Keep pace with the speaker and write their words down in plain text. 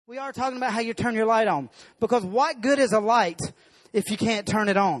We are talking about how you turn your light on. Because what good is a light if you can't turn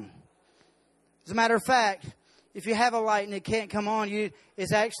it on? As a matter of fact, if you have a light and it can't come on,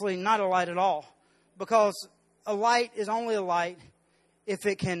 it's actually not a light at all. Because a light is only a light if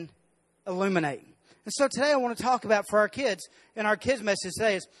it can illuminate. And so today I want to talk about for our kids, and our kids' message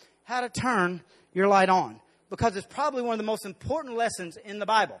today is how to turn your light on. Because it's probably one of the most important lessons in the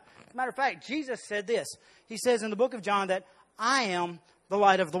Bible. As a matter of fact, Jesus said this. He says in the book of John that I am the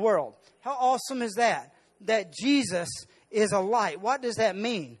light of the world. How awesome is that? That Jesus is a light. What does that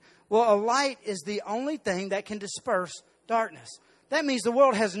mean? Well, a light is the only thing that can disperse darkness. That means the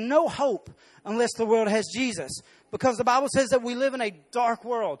world has no hope unless the world has Jesus. Because the Bible says that we live in a dark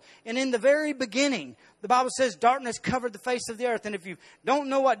world. And in the very beginning, the Bible says darkness covered the face of the earth. And if you don't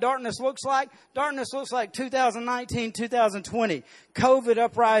know what darkness looks like 2019, 2020. COVID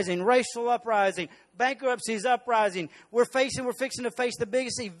uprising, racial uprising, bankruptcies uprising. We're fixing to face the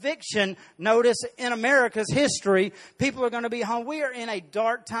biggest eviction notice in America's history. People are going to be home. We are in a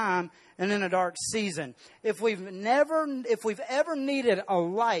dark time and in a dark season. If we've ever needed a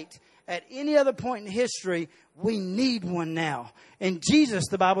light at any other point in history, we need one now. And Jesus,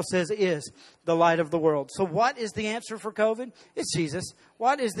 the Bible says, is the light of the world. So what is the answer for COVID? It's Jesus.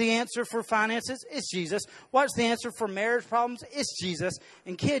 What is the answer for finances? It's Jesus. What's the answer for marriage problems? It's Jesus.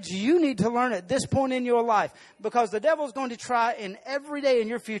 And kids, you need to learn at this point in your life, because the devil's going to try in every day in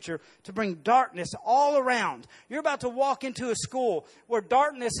your future to bring darkness all around. You're about to walk into a school where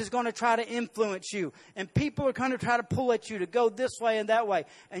darkness is going to try to influence you. And people are going to try to pull at you to go this way and that way.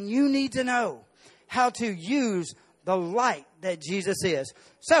 And you need to know how to use the light that Jesus is.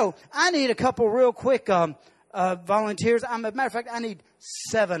 So I need a couple real quick volunteers. As a matter of fact, I need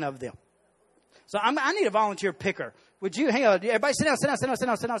 7 of them. So I need a volunteer picker. Would you, hang on, everybody sit down.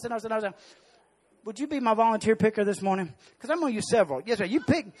 Would you be my volunteer picker this morning? Because I'm going to use several. Yes, sir. You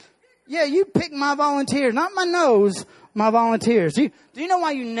pick my volunteers, not my nose, my volunteers. Do you know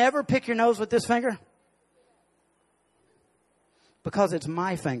why you never pick your nose with this finger? Because it's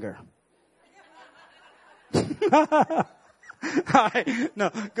my finger. All right. No,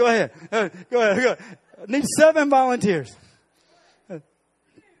 go ahead. Go ahead. I need 7 volunteers.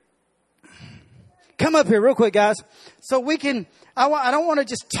 Come up here real quick, guys. So we can, I don't want to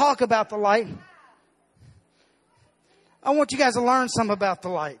just talk about the light. I want you guys to learn something about the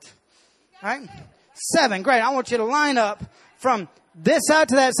light. All right? 7. Great. I want you to line up from this side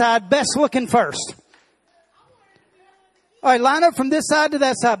to that side, best looking first. All right, line up from this side to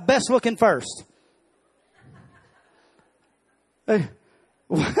that side, best looking first. You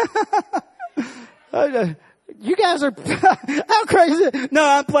guys are, how crazy. No,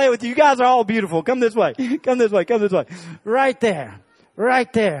 I'm playing with you. You guys are all beautiful. Come this way. Come this way. Come this way. Right there.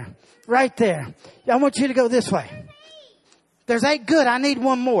 Right there. Right there. I want you to go this way. There's 8. Good. I need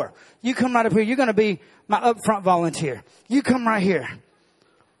one more. You come right up here. You're going to be my up front volunteer. You come right here.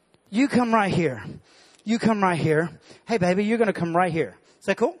 You come right here. You come right here. Hey, baby, you're going to come right here. Is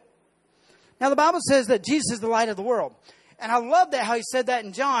that cool? Now, the Bible says that Jesus is the light of the world. And I love that how he said that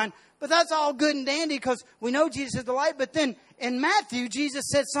in John. But that's all good and dandy because we know Jesus is the light. But then in Matthew, Jesus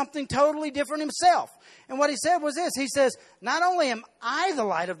said something totally different himself. And what he said was this. He says, not only am I the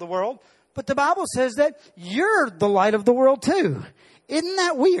light of the world, but the Bible says that you're the light of the world too. Isn't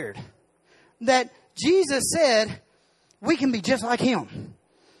that weird? That Jesus said we can be just like him.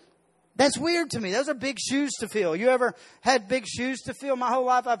 That's weird to me. Those are big shoes to fill. You ever had big shoes to fill? My whole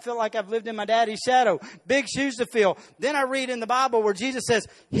life I feel like I've lived in my daddy's shadow. Big shoes to fill. Then I read in the Bible where Jesus says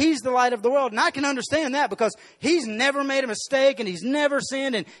he's the light of the world. And I can understand that because he's never made a mistake and he's never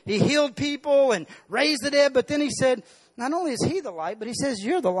sinned and he healed people and raised the dead. But then he said, not only is he the light, but he says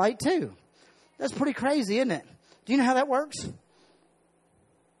you're the light too. That's pretty crazy, isn't it? Do you know how that works?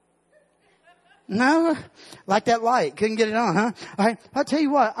 No? Like that light. Couldn't get it on, huh? All right. I'll tell you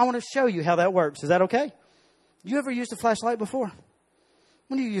what. I want to show you how that works. Is that okay? You ever used a flashlight before?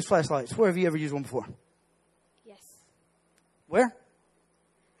 When do you use flashlights? Where have you ever used one before? Yes. Where?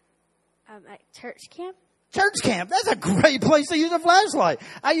 At church camp. Church camp. That's a great place to use a flashlight.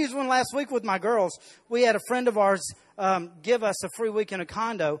 I used one last week with my girls. We had a friend of ours give us a free week in a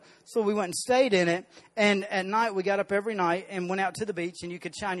condo. So we went and stayed in it. And at night, we got up every night and went out to the beach. And you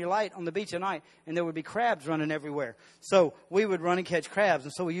could shine your light on the beach at night. And there would be crabs running everywhere. So we would run and catch crabs.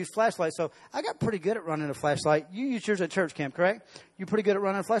 And so we used flashlights. So I got pretty good at running a flashlight. You used yours at church camp, correct? You pretty good at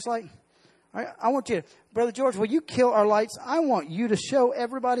running a flashlight? All right. I want you, Brother George, will you kill our lights? I want you to show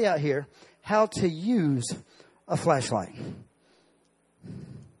everybody out here how to use a flashlight.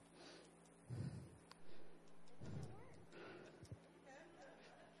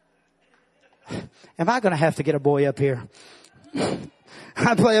 Am I going to have to get a boy up here?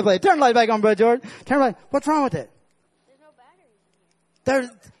 I play. Turn the light back on, Brother George. Turn the light. What's wrong with it? There's no batteries in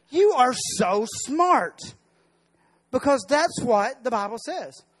here. You are so smart. Because that's what the Bible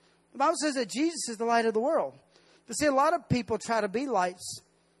says. The Bible says that Jesus is the light of the world. But see, a lot of people try to be lights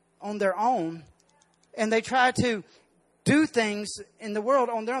on their own. And they try to do things in the world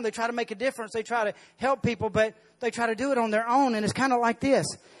on their own. They try to make a difference. They try to help people, but they try to do it on their own. And it's kind of like this.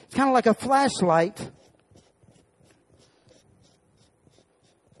 It's kind of like a flashlight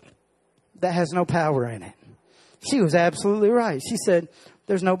that has no power in it. She was absolutely right. She said,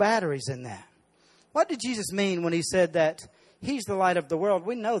 there's no batteries in that. What did Jesus mean when he said that he's the light of the world?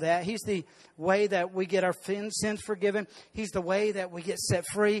 We know that. He's the way that we get our sins forgiven. He's the way that we get set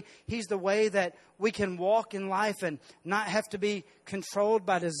free. He's the way that we can walk in life and not have to be controlled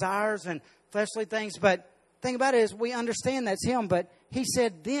by desires and fleshly things. But the thing about it is we understand that's him. But he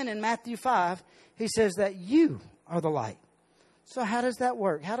said then in Matthew 5, he says that you are the light. So how does that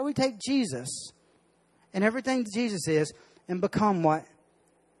work? How do we take Jesus and everything Jesus is and become what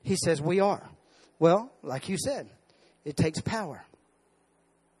he says we are? Well, like you said, it takes power.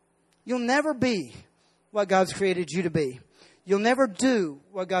 You'll never be what God's created you to be. You'll never do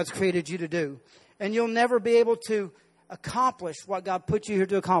what God's created you to do. And you'll never be able to accomplish what God put you here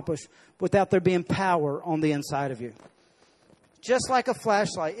to accomplish without there being power on the inside of you. Just like a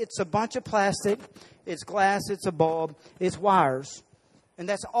flashlight, it's a bunch of plastic, it's glass, it's a bulb, it's wires. And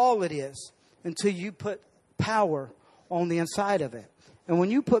that's all it is until you put power on the inside of it. And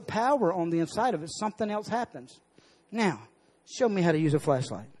when you put power on the inside of it, something else happens. Now, show me how to use a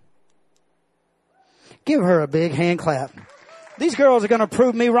flashlight. Give her a big hand clap. These girls are going to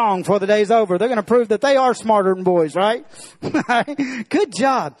prove me wrong before the day's over. They're going to prove that they are smarter than boys, right? Good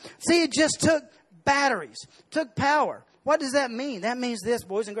job. See, it just took batteries, took power. What does that mean? That means this,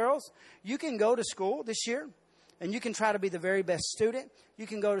 boys and girls. You can go to school this year and you can try to be the very best student. You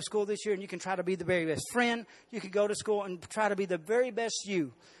can go to school this year and you can try to be the very best friend. You can go to school and try to be the very best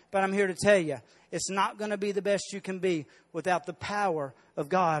you. But I'm here to tell you, it's not going to be the best you can be without the power of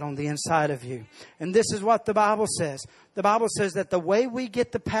God on the inside of you. And this is what the Bible says. The Bible says that the way we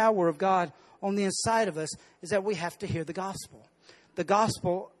get the power of God on the inside of us is that we have to hear the gospel. The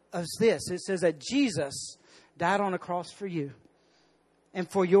gospel is this. It says that Jesus died on a cross for you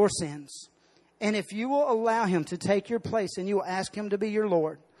and for your sins. And if you will allow him to take your place and you will ask him to be your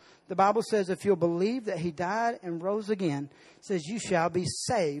Lord, the Bible says if you'll believe that he died and rose again, it says you shall be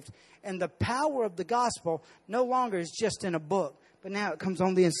saved. And the power of the gospel no longer is just in a book, but now it comes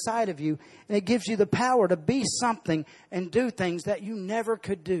on the inside of you. And it gives you the power to be something and do things that you never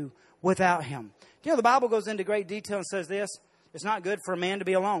could do without him. You know, the Bible goes into great detail and says this. It's not good for a man to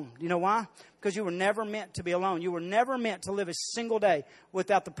be alone. You know why? Because you were never meant to be alone. You were never meant to live a single day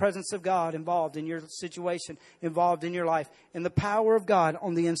without the presence of God involved in your situation, involved in your life, and the power of God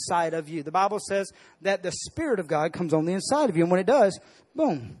on the inside of you. The Bible says that the Spirit of God comes on the inside of you. And when it does,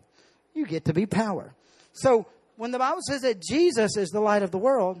 boom, you get to be power. So when the Bible says that Jesus is the light of the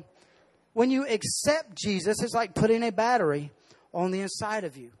world, when you accept Jesus, it's like putting a battery on the inside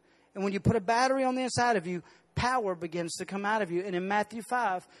of you. And when you put a battery on the inside of you, power begins to come out of you. And in Matthew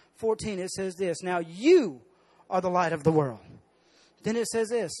 5:14, it says this. Now you are the light of the world. Then it says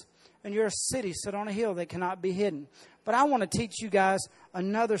this. And you're a city set on a hill that cannot be hidden. But I want to teach you guys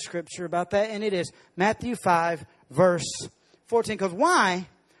another scripture about that. And it is Matthew 5 verse 14. Because why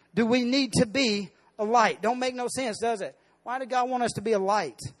do we need to be a light? Don't make no sense, does it? Why did God want us to be a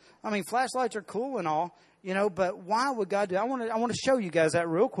light? I mean, flashlights are cool and all. You know, but why would God do that? I want to show you guys that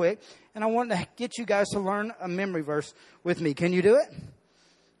real quick. And I want to get you guys to learn a memory verse with me. Can you do it?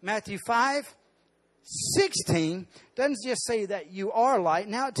 Matthew 5:16 doesn't just say that you are light.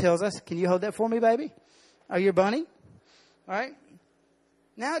 Now it tells us, can you hold that for me, baby? Are you a bunny? All right.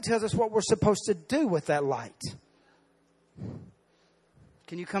 Now it tells us what we're supposed to do with that light.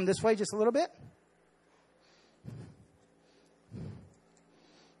 Can you come this way just a little bit?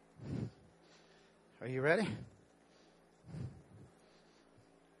 Are you ready?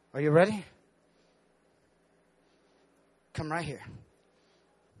 Are you ready? Come right here.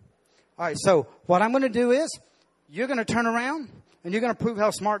 All right, so what I'm going to do is you're going to turn around and you're going to prove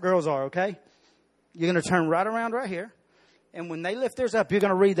how smart girls are, okay? You're going to turn right around right here. And when they lift theirs up, you're going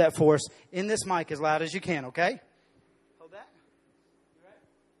to read that for us in this mic as loud as you can, okay? Hold that. You ready?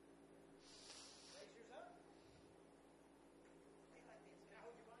 Raise yours up. Can I hold your mic? Can I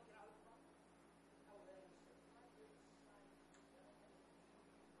hold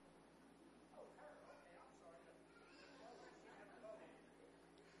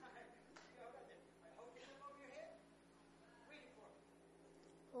your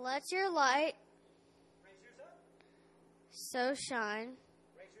mic? Let your light so shine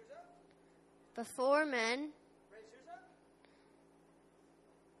before men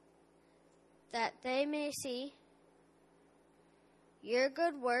that they may see your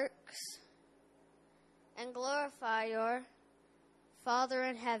good works and glorify your Father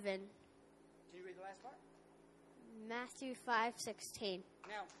in heaven. Can you read the last part? Matthew 5:16.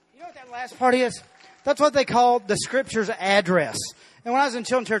 Now, you know what that last part is? That's what they call the Scripture's address. And when I was in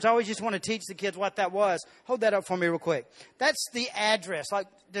children's church, I always just want to teach the kids what that was. Hold that up for me real quick. That's the address. Like,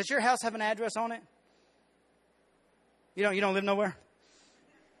 does your house have an address on it? You don't live nowhere?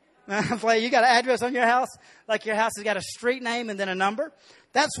 You got an address on your house? Like your house has got a street name and then a number?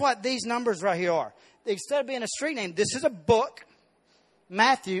 That's what these numbers right here are. Instead of being a street name, this is a book.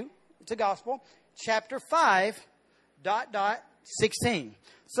 Matthew, it's a gospel, chapter 5, ... 16.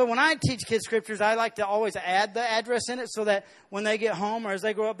 So when I teach kids scriptures, I like to always add the address in it so that when they get home or as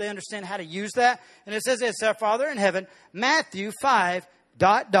they grow up, they understand how to use that. And it says it's our Father in heaven, Matthew 5, ...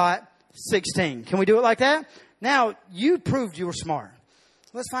 16. Can we do it like that? Now, you proved you were smart.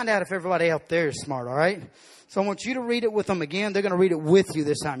 Let's find out if everybody out there is smart, all right? So I want you to read it with them again. They're going to read it with you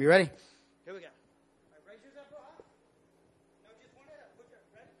this time. You ready? Here we go. Raise yours up real high. No, just point it up. Put your,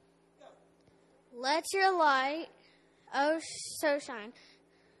 ready? Go. Let your light, oh, so shine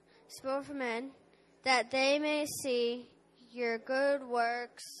before men, that they may see your good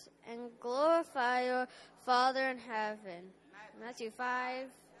works and glorify your Father in heaven. Matthew 5, ...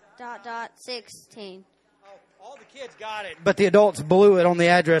 16. All the kids got it, but the adults blew it on the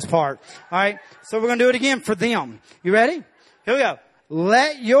address part. All right, so we're going to do it again for them. You ready? Here we go.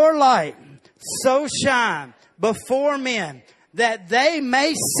 Let your light so shine before men that they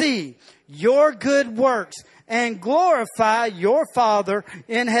may see your good works and glorify your Father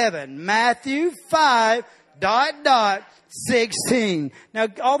in heaven. Matthew 5, ... 16. Now,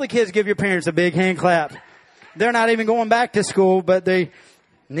 all the kids give your parents a big hand clap. They're not even going back to school, but they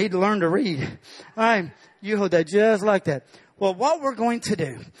need to learn to read. All right. You hold that just like that. Well, what we're going to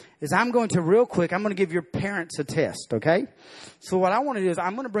do is I'm going to I'm going to give your parents a test, okay? So what I want to do is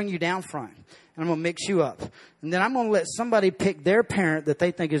I'm going to bring you down front, and I'm going to mix you up. And then I'm going to let somebody pick their parent that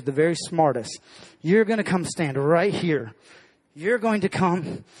they think is the very smartest. You're going to come stand right here. You're going to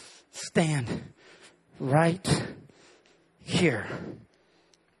come stand right here.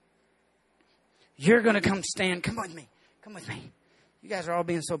 You're going to come stand. Come with me. Come with me. You guys are all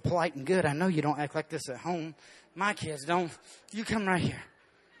being so polite and good. I know you don't act like this at home. My kids don't. You come right here.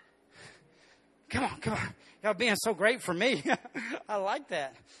 Come on. Y'all being so great for me. I like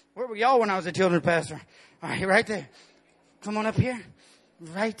that. Where were y'all when I was a children's pastor? All right, right there. Come on up here.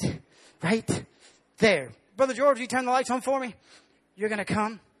 Right there. Brother George, you turn the lights on for me? You're going to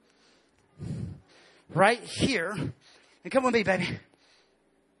come right here. And come with me, baby.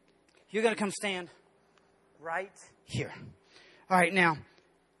 You're going to come stand right here. All right, now,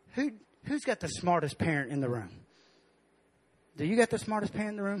 who's got the smartest parent in the room? Do you got the smartest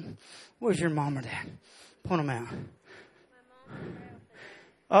parent in the room? Where's your mom or dad? Point them out.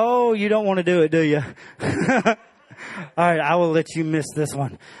 Oh, you don't want to do it, do you? All right, I will let you miss this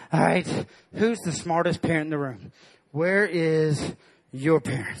one. All right, who's the smartest parent in the room? Where is your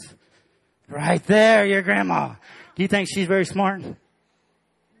parents? Right there, your grandma. Do you think she's very smart?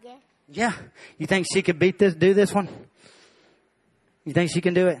 Yeah. Yeah. You think she could do this one? You think she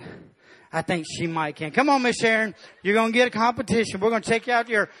can do it? I think she might can. Come on, Miss Sharon. You're going to get a competition. We're going to check out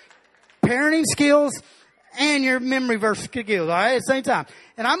your parenting skills and your memory verse skills, all right, at the same time.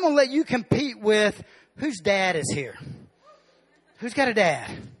 And I'm going to let you compete with whose dad is here. Who's got a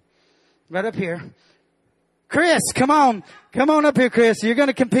dad? Right up here. Chris, come on. Come on up here, Chris. You're going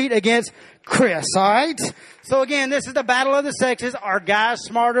to compete against Chris, all right? So, again, this is the battle of the sexes. Are guys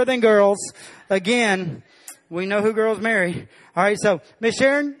smarter than girls? Again, we know who girls marry. All right, so Miss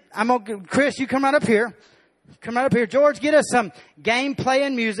Sharon, Chris, you come right up here. Come right up here. George, get us some game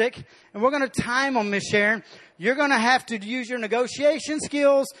playing music, and we're going to time them, Miss Sharon. You're going to have to use your negotiation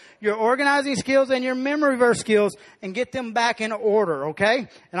skills, your organizing skills, and your memory verse skills, and get them back in order, okay?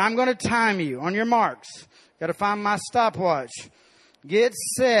 And I'm going to time you on your marks. Got to find my stopwatch. Get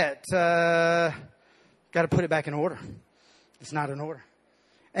set. Got to put it back in order. It's not in order.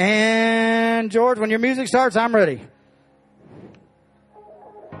 And George, when your music starts, I'm ready.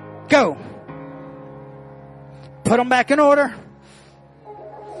 Go. Put them back in order.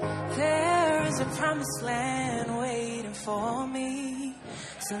 There is a promised land waiting for me.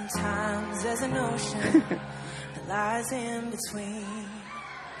 Sometimes there's an ocean that lies in between.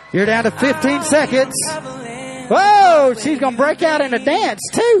 You're down to 15 seconds. Whoa, she's going to break out in a dance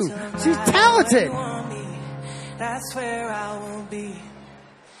too. She's talented. That's where I will be.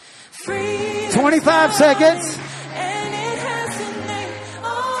 25 seconds.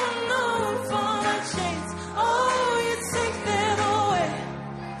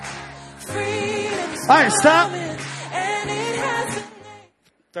 right, stop.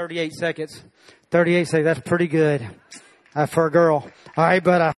 38 seconds. 38 seconds. That's pretty good for a girl. All right,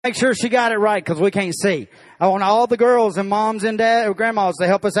 but make sure she got it right because we can't see. I want all the girls and moms and dad or grandmas to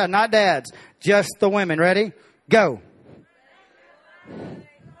help us out. Not dads, just the women. Ready? Go.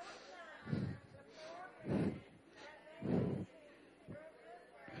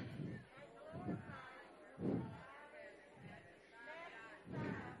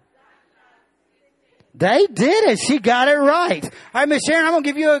 They did it. She got it right. All right, Miss Sharon, I'm going to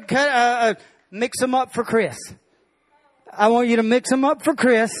give you a mix them up for Chris. I want you to mix them up for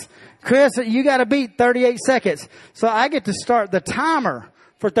Chris. Chris, you got to beat 38 seconds. So I get to start the timer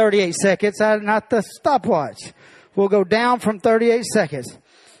for 38 seconds, not the stopwatch. We'll go down from 38 seconds.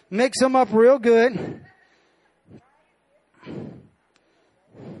 Mix them up real good.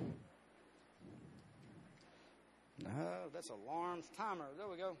 Oh, that's alarms timer. There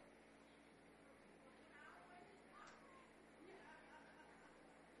we go.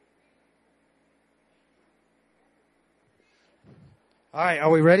 All right, are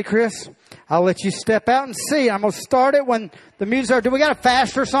we ready, Chris? I'll let you step out and see. I'm going to start it when the music starts. Do we got a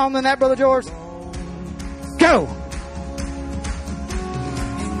faster song than that, Brother George? Go!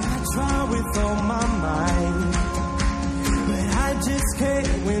 I try with all my might, but I just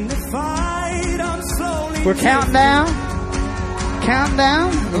can't win the fight. I'm slowly. We're counting down. Counting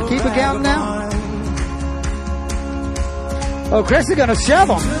down. You keep it counting down. Oh, Chris is going to shove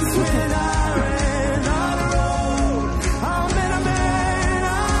them.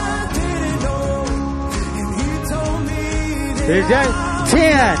 Here's that.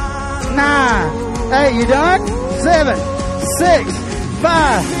 10, 9, 8, you done? 7, 6,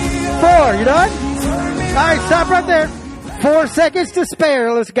 5, 4, you done? All right, stop right there. 4 seconds to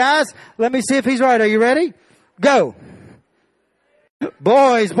spare. Let's, guys, let me see if he's right. Are you ready? Go.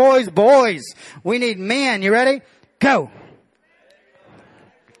 Boys, boys, boys. We need men. You ready? Go.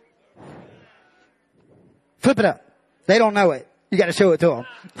 Flip it up. They don't know it. You got to show it to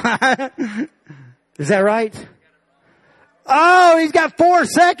them. Is that right? Oh, he's got 4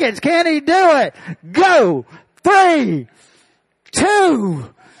 seconds. Can he do it? Go. 3,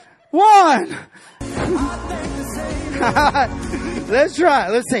 2, 1. Let's try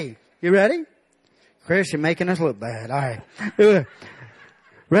it. Let's see. You ready? Chris, you're making us look bad. All right.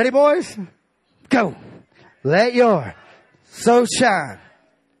 Ready, boys? Go. Let your soul shine.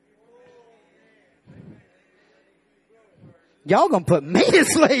 Y'all gonna put me to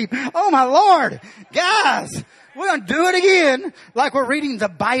sleep. Oh, my Lord. Guys. We're going to do it again like we're reading the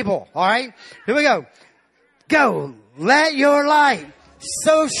Bible. All right. Here we go. Go. Let your light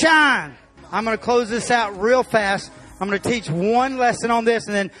so shine. I'm going to close this out real fast. I'm going to teach one lesson on this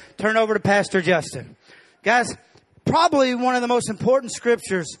and then turn over to Pastor Justin. Guys, probably one of the most important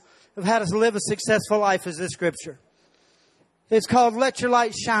scriptures of how to live a successful life is this scripture. It's called Let Your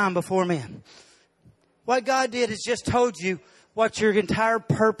Light Shine Before Men. What God did is just told you what your entire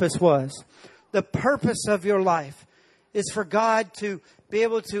purpose was. The purpose of your life is for God to be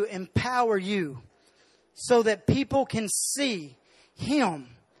able to empower you so that people can see Him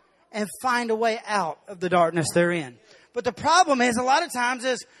and find a way out of the darkness they're in. But the problem is, a lot of times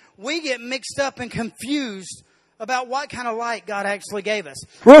is we get mixed up and confused about what kind of light God actually gave us.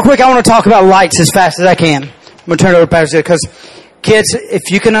 Real quick, I want to talk about lights as fast as I can. I'm going to turn it over to Pastor because, kids, if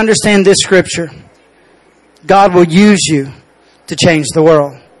you can understand this scripture, God will use you to change the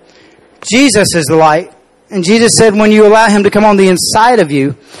world. Jesus is the light. And Jesus said when you allow Him to come on the inside of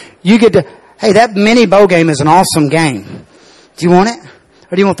you, you get to, hey, that mini bow game is an awesome game. Do you want it?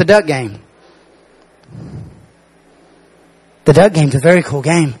 Or do you want the duck game? The duck game's a very cool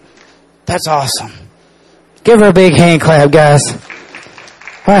game. That's awesome. Give her a big hand clap, guys.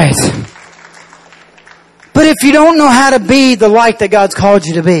 All right. But if you don't know how to be the light that God's called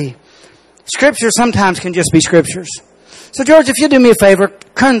you to be, Scripture sometimes can just be scriptures. So, George, if you'll do me a favor,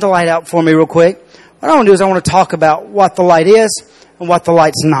 turn the light out for me real quick. What I want to do is I want to talk about what the light is and what the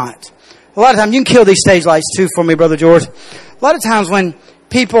light's not. A lot of times, you can kill these stage lights too for me, Brother George. A lot of times when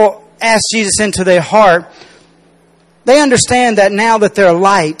people ask Jesus into their heart, they understand that now that they're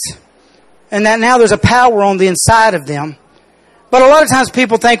light and that now there's a power on the inside of them. But a lot of times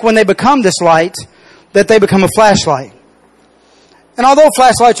people think when they become this light that they become a flashlight. And although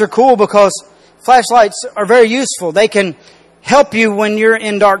flashlights are cool because flashlights are very useful. They can help you when you're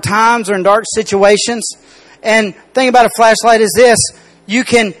in dark times or in dark situations. And the thing about a flashlight is this. You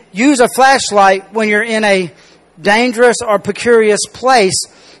can use a flashlight when you're in a dangerous or precarious place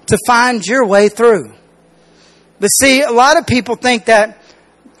to find your way through. But see, a lot of people think that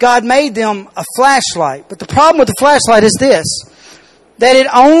God made them a flashlight. But the problem with the flashlight is this. That it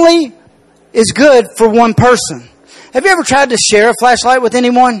only is good for one person. Have you ever tried to share a flashlight with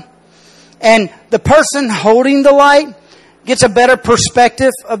anyone? And the person holding the light gets a better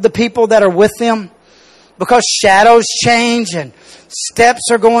perspective of the people that are with them because shadows change and steps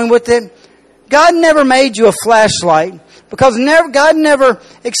are going with it. God never made you a flashlight because God never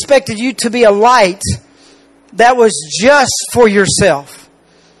expected you to be a light that was just for yourself.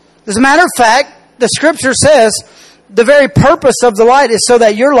 As a matter of fact, the Scripture says the very purpose of the light is so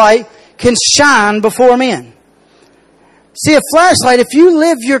that your light can shine before men. See, a flashlight, if you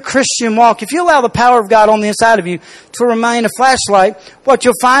live your Christian walk, if you allow the power of God on the inside of you to remain a flashlight, what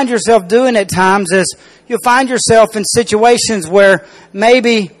you'll find yourself doing at times is you'll find yourself in situations where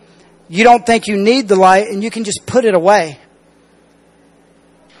maybe you don't think you need the light and you can just put it away.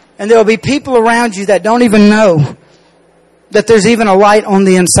 And there'll be people around you that don't even know that there's even a light on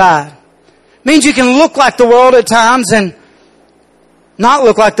the inside. It means you can look like the world at times and not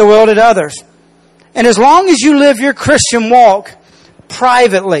look like the world at others. And as long as you live your Christian walk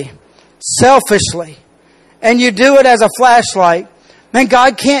privately, selfishly, and you do it as a flashlight, man,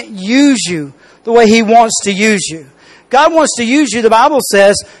 God can't use you the way He wants to use you. God wants to use you, the Bible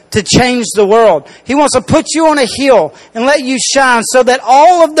says, to change the world. He wants to put you on a hill and let you shine so that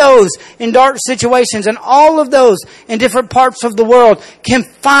all of those in dark situations and all of those in different parts of the world can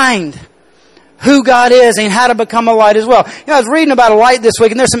find who God is and how to become a light as well. You know, I was reading about a light this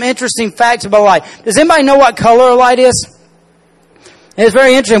week, and there's some interesting facts about light. Does anybody know what color a light is? It's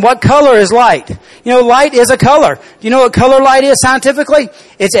very interesting. What color is light? You know, light is a color. Do you know what color light is scientifically?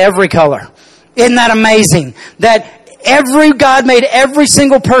 It's every color. Isn't that amazing? That God made every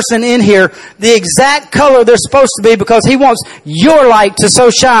single person in here the exact color they're supposed to be because He wants your light to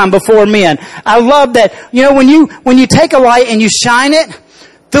so shine before men. I love that. You know, when you take a light and you shine it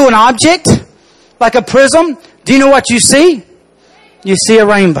through an object, like a prism, do you know what you see? You see a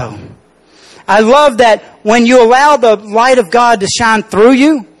rainbow. I love that when you allow the light of God to shine through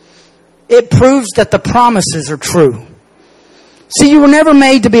you, it proves that the promises are true. See, you were never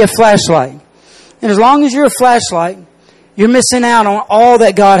made to be a flashlight. And as long as you're a flashlight, you're missing out on all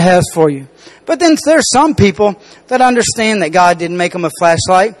that God has for you. But then there's some people that understand that God didn't make them a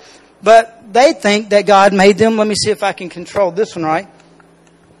flashlight, but they think that God made them. Let me see if I can control this one right.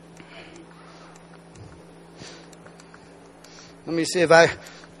 Let me see if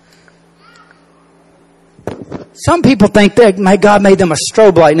Some people think that God made them a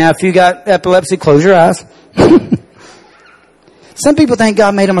strobe light. Now, if you got epilepsy, close your eyes. Some people think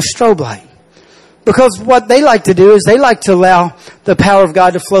God made them a strobe light. Because what they like to do is they like to allow the power of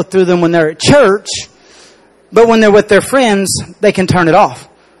God to flow through them when they're at church. But when they're with their friends, they can turn it off.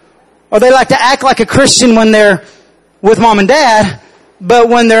 Or they like to act like a Christian when they're with mom and dad. But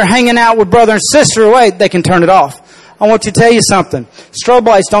when they're hanging out with brother and sister, they can turn it off. I want to tell you something. Strobe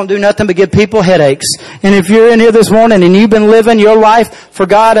lights don't do nothing but give people headaches. And if you're in here this morning and you've been living your life for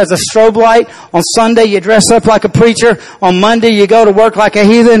God as a strobe light, on Sunday you dress up like a preacher, on Monday you go to work like a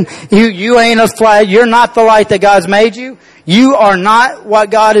heathen, you ain't a flag, you're not the light that God's made you. You are not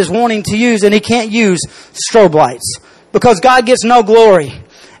what God is wanting to use, and He can't use strobe lights. Because God gets no glory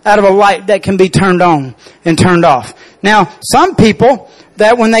out of a light that can be turned on and turned off. Now, some people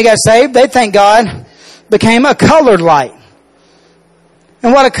that when they got saved, they think God became a colored light.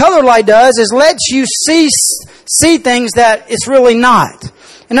 And what a colored light does is lets you see things that it's really not.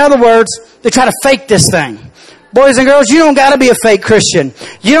 In other words, they try to fake this thing. Boys and girls, you don't got to be a fake Christian.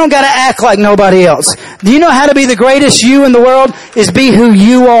 You don't got to act like nobody else. Do you know how to be the greatest you in the world? Is be who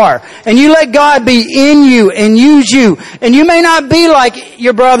you are. And you let God be in you and use you. And you may not be like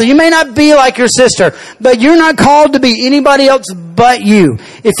your brother. You may not be like your sister. But you're not called to be anybody else but you.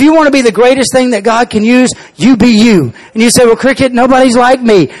 If you want to be the greatest thing that God can use, you be you. And you say, well, Cricket, nobody's like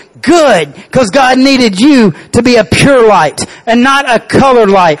me. Good, because God needed you to be a pure light and not a colored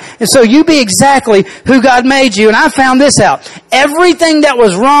light. And so you be exactly who God made you. And I found this out. Everything that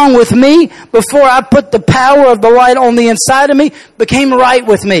was wrong with me before I put the power of the light on the inside of me became right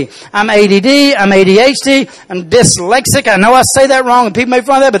with me. I'm ADD, I'm ADHD, I'm dyslexic. I know I say that wrong and people make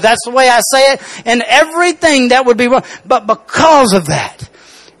fun of that, but that's the way I say it. And everything that would be wrong. But because of that,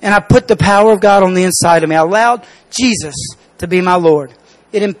 and I put the power of God on the inside of me, I allowed Jesus to be my Lord.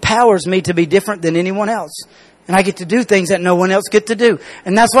 It empowers me to be different than anyone else. And I get to do things that no one else get to do.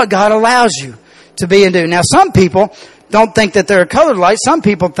 And that's what God allows you to be and do. Now, some people don't think that they're a colored light. Some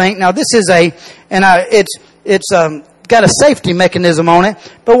people think, now this is it's got a safety mechanism on it.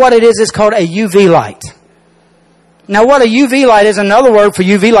 But what it is called a UV light. Now, what a UV light is, another word for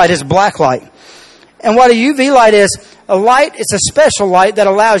UV light is black light. And what a UV light is, a light, it's a special light that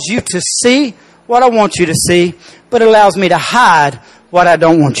allows you to see what I want you to see, but it allows me to hide what I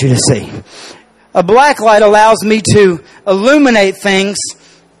don't want you to see. A black light allows me to illuminate things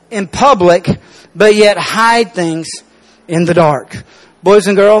in public, but yet hide things in the dark. Boys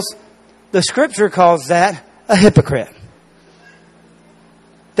and girls, the scripture calls that a hypocrite.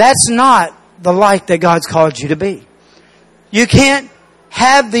 That's not the light that God's called you to be. You can't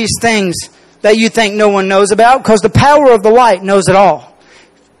have these things that you think no one knows about, because the power of the light knows it all.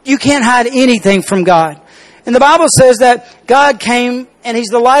 You can't hide anything from God. And the Bible says that God came and He's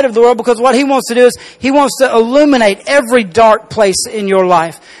the light of the world, because what He wants to do is He wants to illuminate every dark place in your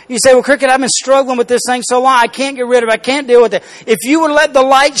life. You say, well, Cricket, I've been struggling with this thing so long, I can't get rid of it, I can't deal with it. If you would let the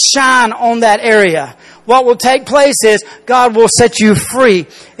light shine on that area, what will take place is God will set you free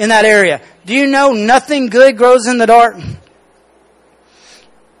in that area. Do you know nothing good grows in the dark?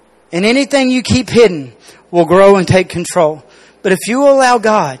 And anything you keep hidden will grow and take control. But if you allow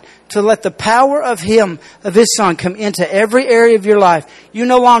God to let the power of Him, of His Son, come into every area of your life, you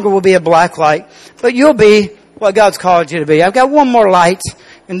no longer will be a black light, but you'll be what God's called you to be. I've got one more light,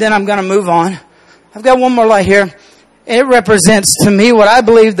 and then I'm going to move on. I've got one more light here. It represents to me what I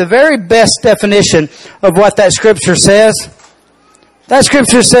believe the very best definition of what that scripture says. That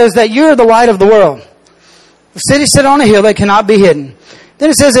scripture says that you're the light of the world. The city set on a hill that cannot be hidden. Then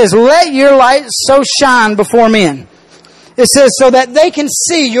it says this, let your light so shine before men. It says so that they can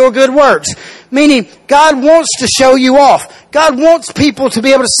see your good works. Meaning, God wants to show you off. God wants people to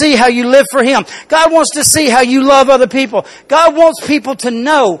be able to see how you live for Him. God wants to see how you love other people. God wants people to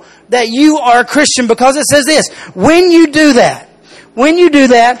know that you are a Christian, because it says this, when you do that,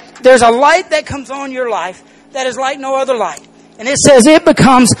 there's a light that comes on your life that is like no other light. And it says it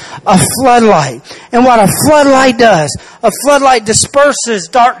becomes a floodlight. And what a floodlight does, a floodlight disperses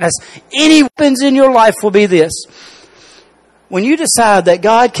darkness. Any weapons in your life will be this. When you decide that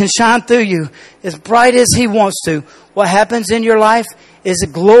God can shine through you as bright as He wants to, what happens in your life is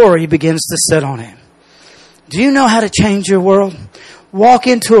glory begins to sit on it. Do you know how to change your world? Walk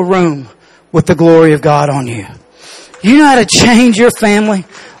into a room with the glory of God on you. You know how to change your family?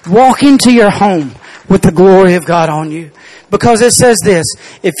 Walk into your home with the glory of God on you. Because it says this,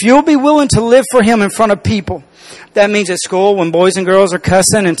 if you'll be willing to live for Him in front of people, that means at school when boys and girls are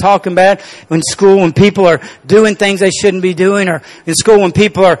cussing and talking bad, in school when people are doing things they shouldn't be doing, or in school when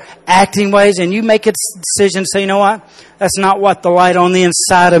people are acting ways, and you make a decision to say, you know what? That's not what the light on the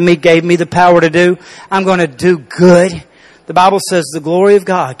inside of me gave me the power to do. I'm going to do good. The Bible says the glory of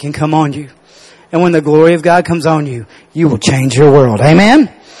God can come on you. And when the glory of God comes on you, you will change your world. Amen?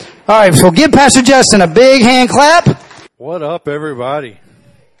 All right, so give Pastor Justin a big hand clap. What up, everybody?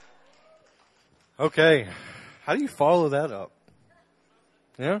 Okay, how do you follow that up?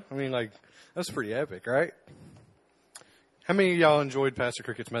 Yeah, I mean, like, that's pretty epic, right? How many of y'all enjoyed Pastor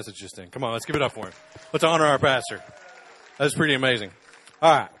Cricket's message just then? Come on, let's give it up for him. Let's honor our pastor. That's pretty amazing.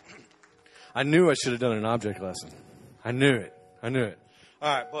 All right. I knew I should have done an object lesson. I knew it. All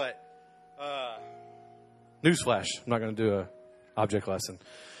right, but newsflash, I'm not going to do a object lesson.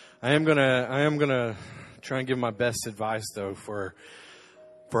 I am gonna try and give my best advice though for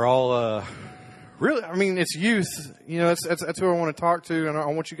all really, I mean, it's youth, you know, that's who I want to talk to, and I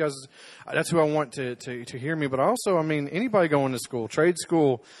want you guys, that's who I want to hear me, but also, I mean, anybody going to school, trade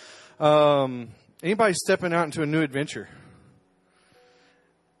school, anybody stepping out into a new adventure.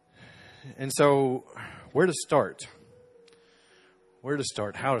 And so, where to start?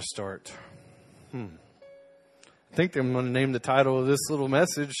 How to start? I think I'm going to name the title of this little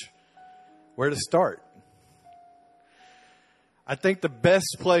message, Where to Start. I think the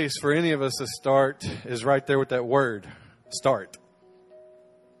best place for any of us to start is right there with that word, start.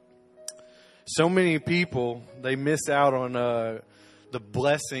 So many people, they miss out on the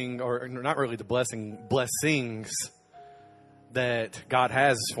blessing, or not really the blessings that God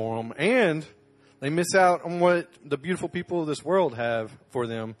has for them. And they miss out on what the beautiful people of this world have for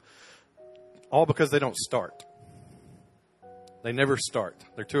them, all because they don't start. They never start.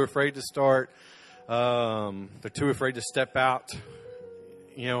 They're too afraid to start. They're too afraid to step out,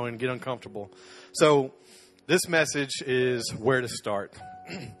 you know, and get uncomfortable. So this message is where to start.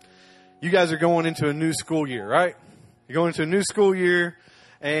 You guys are going into a new school year, right? You're going into a new school year,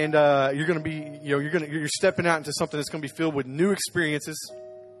 and you're going to be, you know, you're stepping out into something that's going to be filled with new experiences,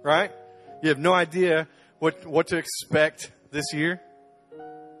 right? You have no idea what to expect this year.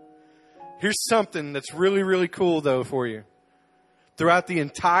 Here's something that's really, really cool though for you. Throughout the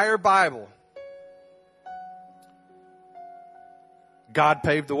entire Bible, God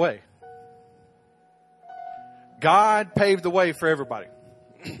paved the way. God paved the way for everybody.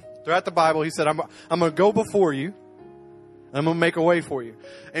 Throughout the Bible, He said, I'm going to go before you. I'm going to make a way for you.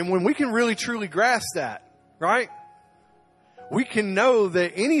 And when we can really, truly grasp that, right? we can know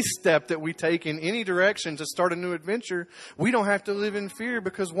that any step that we take in any direction to start a new adventure, we don't have to live in fear,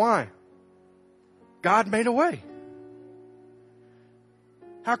 because why? God made a way.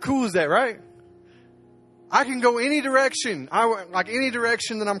 How cool is that, right? I can go any direction, like any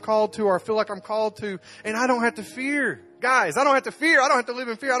direction that I'm called to or feel like I'm called to, and I don't have to fear. Guys, I don't have to fear. I don't have to live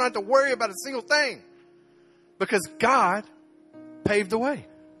in fear. I don't have to worry about a single thing, because God paved the way.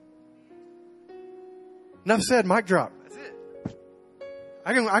 Enough said, mic drop. That's it.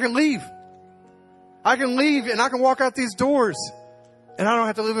 I can leave. I can leave and I can walk out these doors, and I don't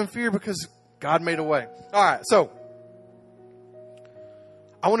have to live in fear because God made a way. All right, so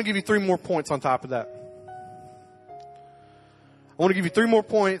I want to give you 3 more points on top of that. I want to give you 3 more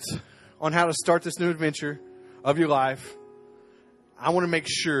points on how to start this new adventure of your life. I want to make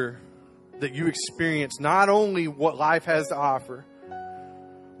sure that you experience not only what life has to offer,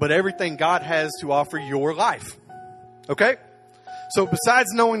 but everything God has to offer your life. Okay? So besides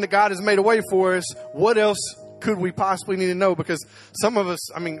knowing that God has made a way for us, what else could we possibly need to know? Because some of us,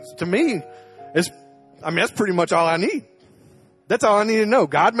 to me, that's pretty much all I need. That's all I need to know.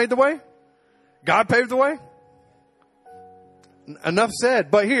 God made the way. God paved the way. Enough said.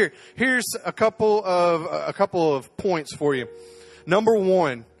 But here's a couple of points for you. Number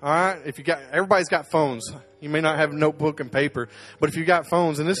 1, all right. Everybody's got phones. You may not have a notebook and paper, but if you got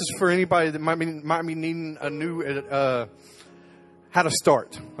phones, and this is for anybody that might be needing a new how to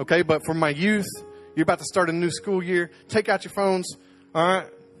start. Okay, but for my youth, you're about to start a new school year. Take out your phones. All right.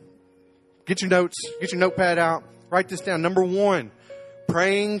 Get your notes. Get your notepad out. Write this down. Number 1,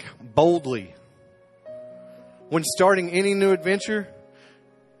 praying boldly. When starting any new adventure,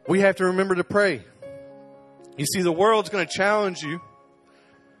 we have to remember to pray. You see, the world's going to challenge you.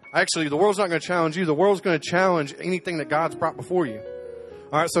 Actually, the world's not going to challenge you. The world's going to challenge anything that God's brought before you.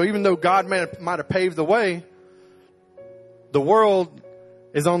 All right, so even though God might have paved the way, the world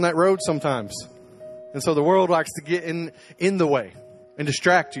is on that road sometimes. And so the world likes to get in the way and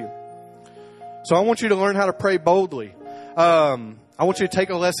distract you. So I want you to learn how to pray boldly. I want you to take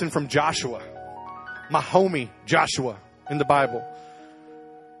a lesson from Joshua. My homie, Joshua, in the Bible.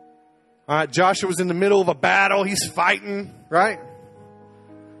 All right, Joshua's in the middle of a battle. He's fighting, right?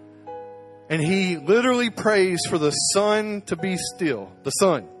 And he literally prays for the sun to be still. The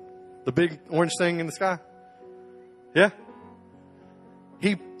sun. The big orange thing in the sky. Yeah?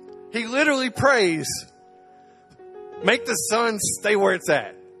 He literally prays, make the sun stay where it's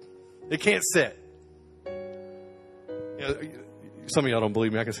at. It can't set. Some of y'all don't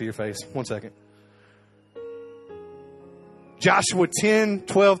believe me. I can see your face. 1 second. Joshua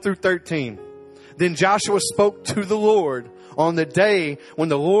 10:12-13. Then Joshua spoke to the Lord on the day when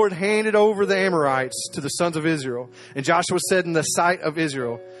the Lord handed over the Amorites to the sons of Israel. And Joshua said in the sight of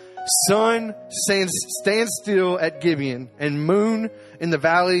Israel, sun, stand still at Gibeon, and moon in the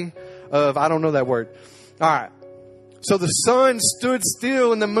valley of, I don't know that word. All right. So the sun stood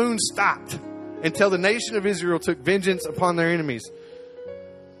still and the moon stopped until the nation of Israel took vengeance upon their enemies.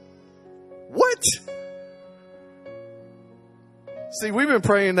 What? See, we've been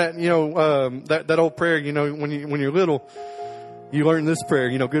praying that, that old prayer, when you're little, you learn this prayer,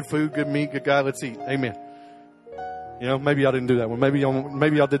 good food, good meat, good God, let's eat. Amen. Maybe y'all didn't do that one. Maybe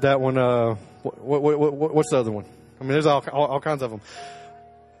y'all did that one. What's the other one? There's all kinds of them.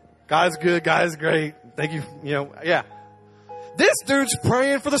 God is good. God is great. Thank you. Yeah. This dude's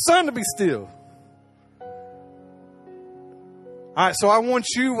praying for the sun to be still. All right, so I want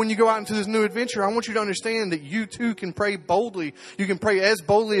you, when you go out into this new adventure, I want you to understand that you too can pray boldly. You can pray as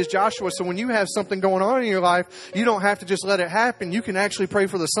boldly as Joshua. So when you have something going on in your life, you don't have to just let it happen. You can actually pray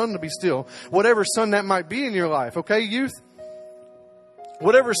for the sun to be still. Whatever sun that might be in your life, okay, youth?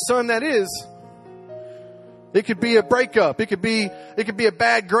 Whatever sun that is. It could be a breakup. It could be a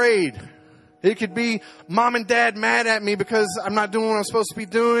bad grade. It could be mom and dad mad at me because I'm not doing what I'm supposed to be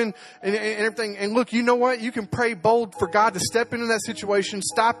doing and everything. And look, you know what? You can pray bold for God to step into that situation,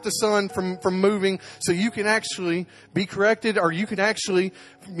 stop the sun from moving so you can actually be corrected, or you can actually,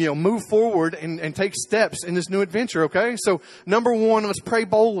 move forward and take steps in this new adventure. Okay. So number 1, let's pray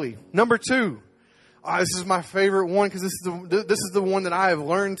boldly. Number 2, this is my favorite one because this is the one that I have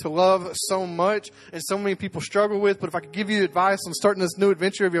learned to love so much and so many people struggle with. But if I could give you advice on starting this new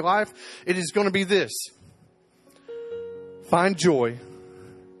adventure of your life, it is going to be this. Find joy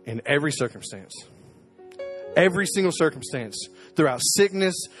in every circumstance. Every single circumstance. Throughout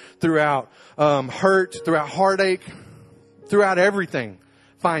sickness, throughout hurt, throughout heartache, throughout everything.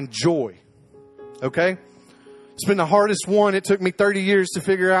 Find joy. Okay? It's been the hardest one. It took me 30 years to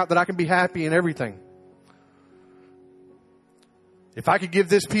figure out that I can be happy in everything. If I could give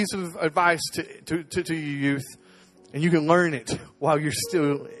this piece of advice to you youth, and you can learn it while you're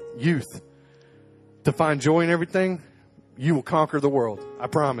still youth, to find joy in everything, you will conquer the world. I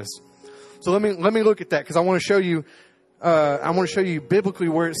promise. So let me look at that, because I want to show you. I want to show you biblically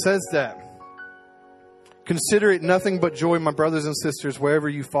where it says that. Consider it nothing but joy, my brothers and sisters, wherever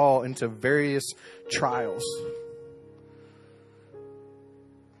you fall into various trials.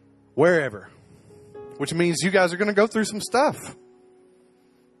 Wherever. Which means you guys are going to go through some stuff.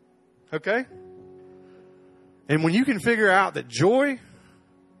 Okay? And when you can figure out that joy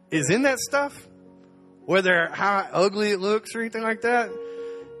is in that stuff, whether how ugly it looks or anything like that.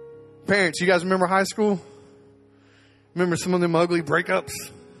 Parents, you guys remember high school? Remember some of them ugly breakups?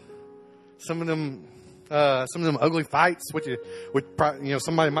 Some of them ugly fights with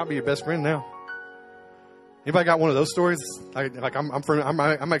somebody might be your best friend now. Anybody got one of those stories?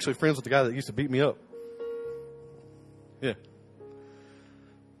 I'm actually friends with the guy that used to beat me up. Yeah.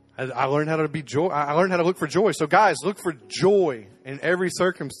 I learned how to be joy. I learned how to look for joy. So guys, look for joy in every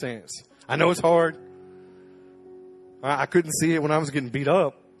circumstance. I know it's hard. I couldn't see it when I was getting beat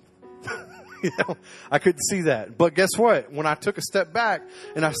up. I couldn't see that. But guess what? When I took a step back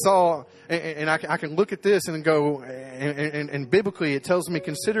and I saw, and I can look at this and go, and biblically it tells me,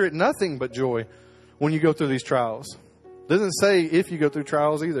 consider it nothing but joy when you go through these trials. It doesn't say if you go through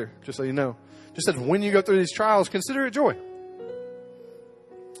trials either, just so you know. It just says when you go through these trials, consider it joy.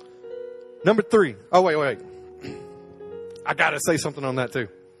 Number 3. Oh, wait. I got to say something on that too.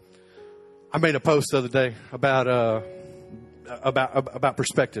 I made a post the other day about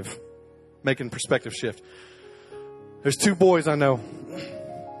perspective. Making perspective shift. There's 2 boys I know.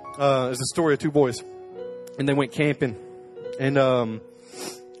 There's a story of 2 boys, and they went camping, and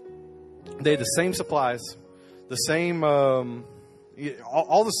they had the same supplies, the same, all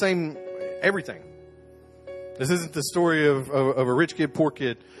the same everything. This isn't the story of a rich kid, poor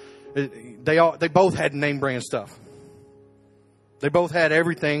kid. They both had name brand stuff. They both had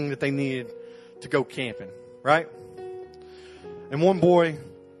everything that they needed to go camping, right? And one boy,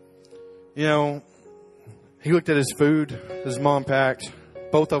 he looked at his food his mom packed.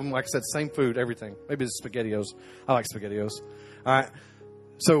 Both of them, like I said, same food, everything. Maybe it's SpaghettiOs. I like SpaghettiOs. All right.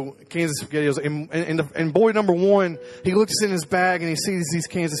 So cans of SpaghettiOs. And boy number 1, he looks in his bag and he sees these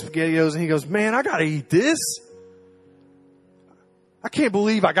cans of SpaghettiOs and he goes, man, I got to eat this. I can't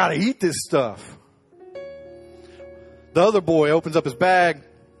believe I got to eat this stuff. The other boy opens up his bag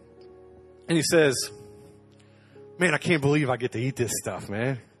and he says, man, I can't believe I get to eat this stuff,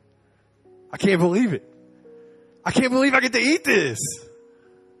 man. I can't believe it. I can't believe I get to eat this.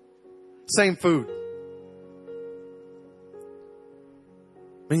 Same food.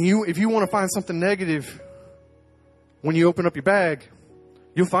 And if you want to find something negative when you open up your bag,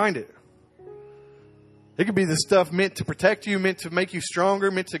 you'll find it. It could be the stuff meant to protect you, meant to make you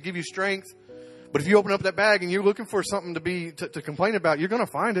stronger, meant to give you strength. But if you open up that bag and you're looking for something to complain about, you're going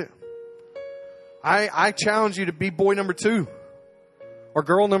to find it. I challenge you to be boy number 2 or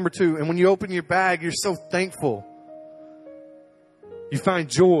girl number 2. And when you open your bag, you're so thankful. You find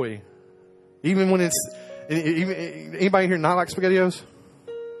joy. Even when anybody here not like SpaghettiOs?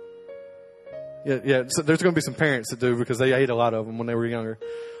 Yeah. So there's going to be some parents that do, because they ate a lot of them when they were younger.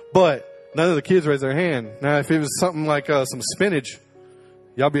 But none of the kids raised their hand. Now, if it was something like some spinach,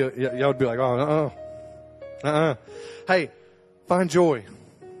 y'all would be like, oh, Hey, find joy.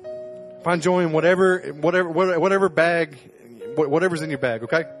 Find joy in whatever bag, whatever's in your bag.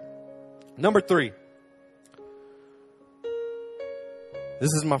 Okay. Number 3.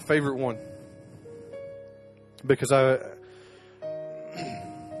 This is my favorite one, because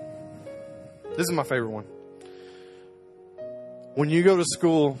this is my favorite one. When you go to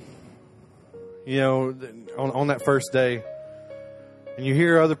school, on that first day, and you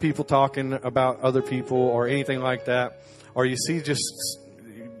hear other people talking about other people or anything like that, or you see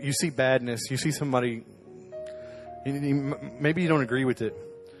badness, you see somebody, maybe you don't agree with it.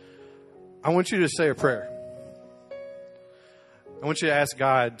 I want you to say a prayer. I want you to ask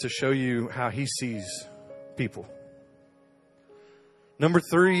God to show you how He sees people. Number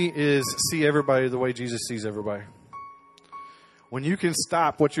 3 is see everybody the way Jesus sees everybody. When you can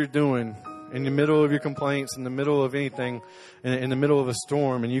stop what you're doing in the middle of your complaints, in the middle of anything, in the middle of a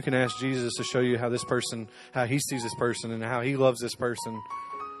storm, and you can ask Jesus to show you how He sees this person and how He loves this person.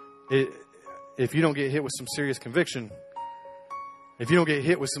 If you don't get hit with some serious conviction, if you don't get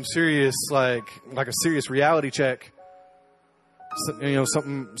hit with some serious, like a serious reality check,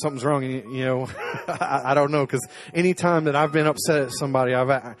 something's wrong. I don't know, because anytime that I've been upset at somebody,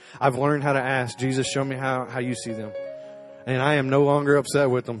 I've learned how to ask Jesus, show me how you see them, and I am no longer upset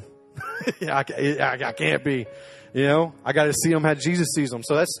with them. I can't be. I got to see them how Jesus sees them.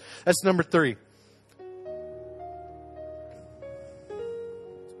 So that's number 3.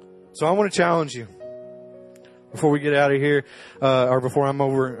 So I want to challenge you before we get out of here, or before I'm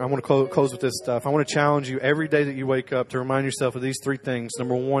over. I want to close with this stuff. I want to challenge you every day that you wake up to remind yourself of these 3 things.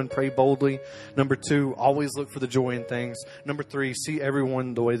 Number 1, pray boldly. Number 2, always look for the joy in things. Number 3, see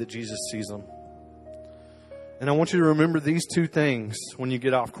everyone the way that Jesus sees them. And I want you to remember these 2 things when you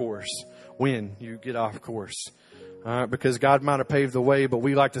get off course. When you get off course. Because God might have paved the way, but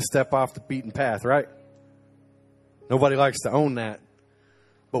we like to step off the beaten path, right? Nobody likes to own that,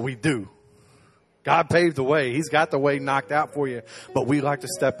 but we do. God paved the way. He's got the way knocked out for you, but we like to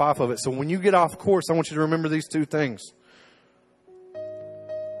step off of it. So when you get off course, I want you to remember these 2 things.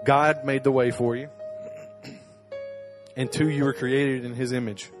 God made the way for you. And 2, you were created in His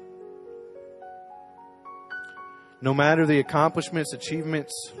image. No matter the accomplishments,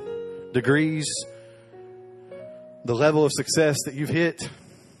 achievements, degrees, the level of success that you've hit,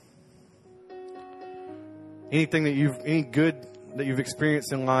 any good that you've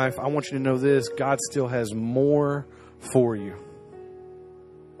experienced in life, I want you to know this: God still has more for you.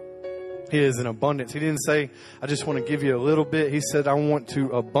 He is in abundance. He didn't say, I just want to give you a little bit. He said, I want to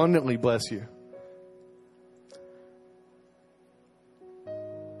abundantly bless you.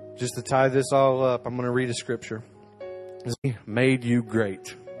 Just to tie this all up, I'm going to read a scripture. He made you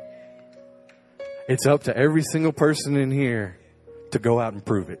great. It's up to every single person in here to go out and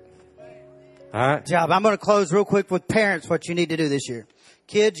prove it. All right? Job. I'm going to close real quick with parents, what you need to do this year.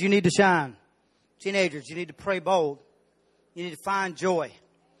 Kids, you need to shine. Teenagers, you need to pray bold. You need to find joy.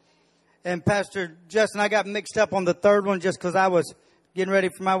 And Pastor Justin, I got mixed up on the 3rd one just because I was getting ready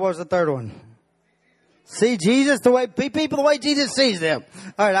for what was the 3rd one? See Jesus people the way Jesus sees them.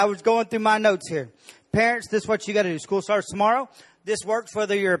 All right, I was going through my notes here. Parents, this is what you got to do. School starts tomorrow. This works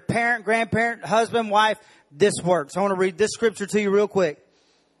whether you're a parent, grandparent, husband, wife. This works. I want to read this scripture to you real quick.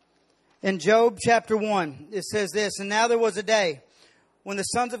 In Job chapter 1, it says this: And now there was a day when the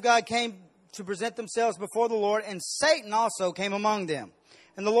sons of God came to present themselves before the Lord, and Satan also came among them.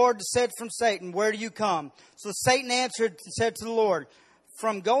 And the Lord said from Satan, Where do you come? So Satan answered and said to the Lord,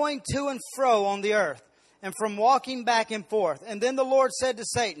 From going to and fro on the earth, and from walking back and forth. And then the Lord said to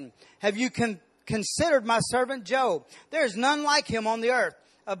Satan, Have you considered my servant Job? There is none like him on the earth,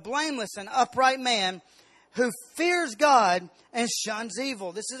 a blameless and upright man who fears God and shuns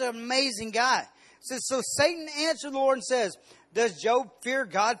evil. This is an amazing guy. It says, so Satan answered the Lord and says, Does Job fear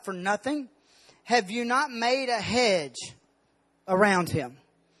God for nothing? Have you not made a hedge around him?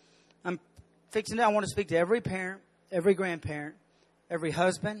 I want to speak to every parent, every grandparent, every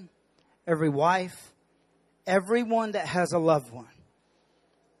husband, every wife, everyone that has a loved one.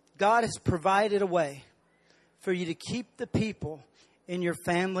 God has provided a way for you to keep the people in your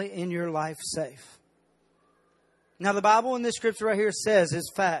family, in your life safe. Now, the Bible in this scripture right here says,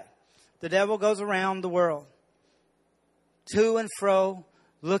 it's fact, the devil goes around the world, to and fro,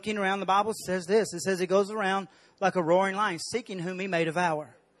 looking around. The Bible says this. It says he goes around like a roaring lion, seeking whom he may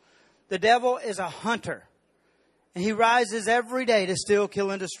devour. The devil is a hunter, and he rises every day to steal, kill,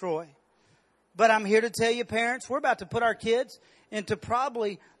 and destroy. But I'm here to tell you, parents, we're about to put our kids into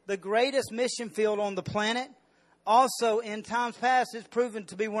probably the greatest mission field on the planet. Also, in times past, it's proven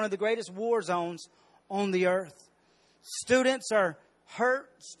to be one of the greatest war zones on the earth. Students are hurt.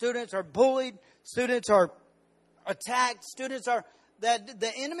 Students are bullied. Students are attacked. Students are...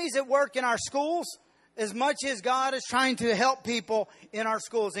 the enemies at work in our schools, as much as God is trying to help people in our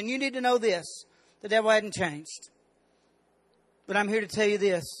schools. And you need to know this. The devil hadn't changed. But I'm here to tell you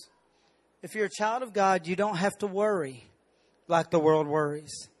this. If you're a child of God, you don't have to worry like the world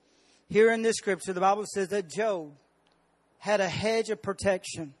worries. Here in this scripture, the Bible says that Job had a hedge of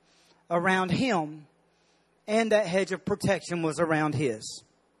protection around him, and that hedge of protection was around his.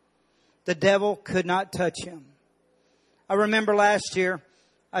 The devil could not touch him. I remember last year,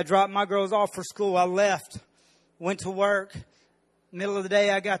 I dropped my girls off for school. I left, went to work. Middle of the day,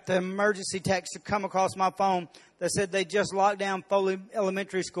 I got the emergency text to come across my phone that said they just locked down Foley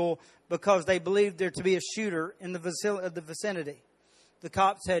Elementary School because they believed there to be a shooter in the vicinity. The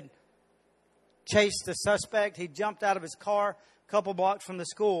cops had chased the suspect. He jumped out of his car a couple blocks from the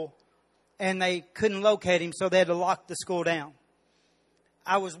school, and they couldn't locate him, so they had to lock the school down.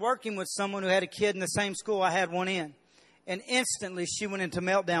 I was working with someone who had a kid in the same school I had one in, and instantly she went into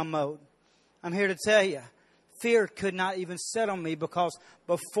meltdown mode. I'm here to tell you, fear could not even set on me, because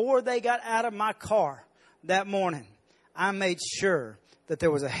before they got out of my car that morning, I made sure that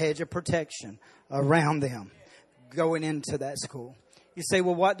there was a hedge of protection around them going into that school. You say,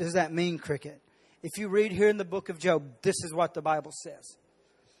 well, what does that mean, Cricket? If you read here in the book of Job, this is what the Bible says.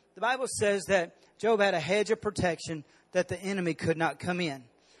 The Bible says that Job had a hedge of protection that the enemy could not come in.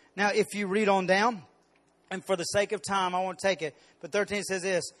 Now, if you read on down, and for the sake of time, I won't take it, but 13 says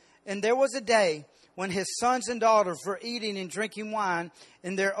this, And there was a day when his sons and daughters were eating and drinking wine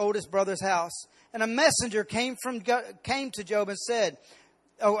in their oldest brother's house. And a messenger came to Job and said,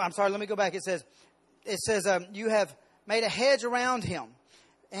 oh, I'm sorry, let me go back. It says, you have made a hedge around him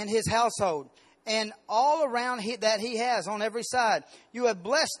and his household, and all around that he has on every side. You have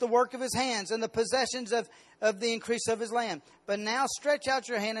blessed the work of his hands and the possessions of the increase of his land. But now stretch out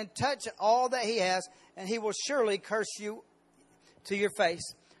your hand and touch all that he has, and he will surely curse you to your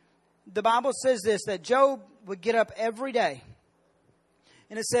face. The Bible says this, that Job would get up every day.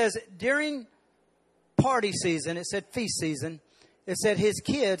 And it says during party season, it said feast season, it said his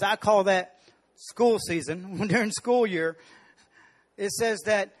kids, I call that school season, during school year, it says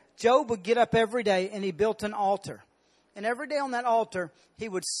that Job would get up every day and he built an altar. And every day on that altar, he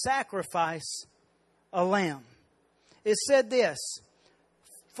would sacrifice a lamb. It said this,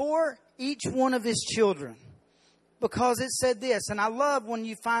 for each one of his children. Because it said this, and I love when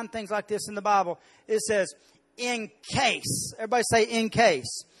you find things like this in the Bible. It says, in case. Everybody say, in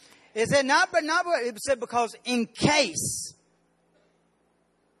case. It said it said because in case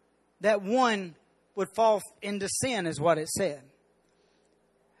that one would fall into sin is what it said.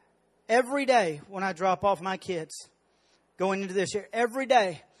 Every day when I drop off my kids going into this year, every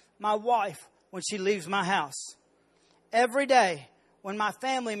day my wife when she leaves my house, every day when my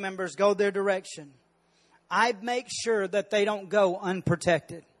family members go their direction, I make sure that they don't go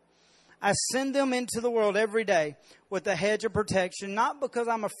unprotected. I send them into the world every day with a hedge of protection, not because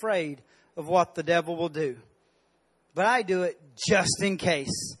I'm afraid of what the devil will do, but I do it just in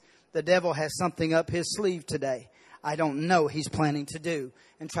case the devil has something up his sleeve today I don't know he's planning to do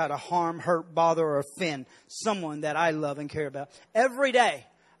and try to harm, hurt, bother, or offend someone that I love and care about. Every day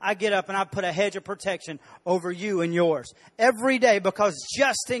I get up and I put a hedge of protection over you and yours. Every day, because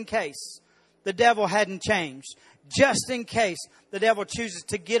just in case the devil hadn't changed, just in case the devil chooses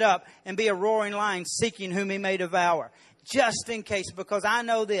to get up and be a roaring lion seeking whom he may devour. Just in case, because I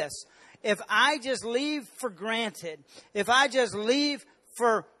know this. If I just leave for granted, if I just leave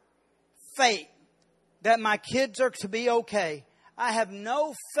for fate that my kids are to be okay, I have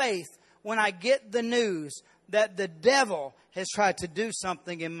no faith when I get the news that the devil has tried to do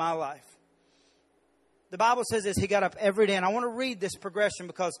something in my life. The Bible says this, he got up every day. And I want to read this progression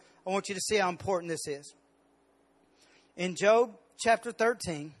because I want you to see how important this is. In Job chapter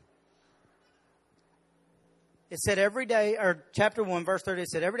 13, it said every day, or chapter 1, verse 30, it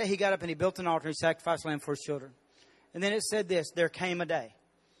said every day he got up and he built an altar and he sacrificed lamb for his children. And then it said this, there came a day.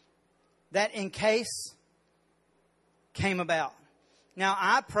 That in case came about. Now,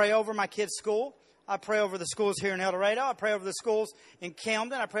 I pray over my kids' school. I pray over the schools here in El Dorado. I pray over the schools in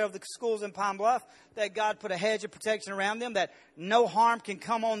Camden. I pray over the schools in Pine Bluff, that God put a hedge of protection around them, that no harm can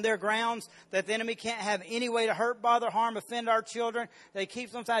come on their grounds, that the enemy can't have any way to hurt, bother, harm, offend our children. That he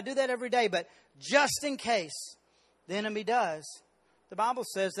keeps them. So I do that every day. But just in case the enemy does, the Bible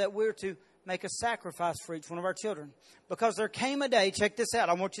says that we're to make a sacrifice for each one of our children. Because there came a day, check this out,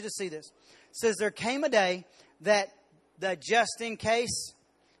 I want you to see this. It says there came a day that the just in case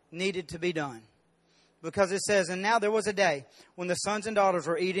needed to be done. Because it says, and now there was a day when the sons and daughters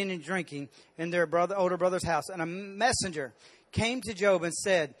were eating and drinking in their older brother's house. And a messenger came to Job and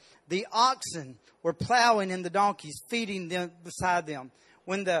said, the oxen were plowing and the donkeys feeding them beside them,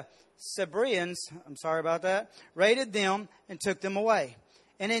 when the Sabrians, I'm sorry about that, raided them and took them away.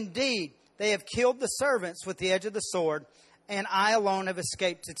 And indeed, they have killed the servants with the edge of the sword, and I alone have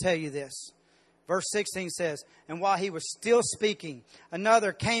escaped to tell you this. Verse 16 says, and while he was still speaking,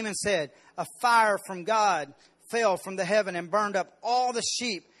 another came and said, a fire from God fell from the heaven and burned up all the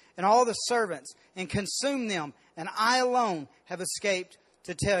sheep and all the servants and consumed them, and I alone have escaped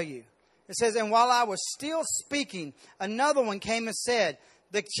to tell you. It says, and while I was still speaking, another one came and said,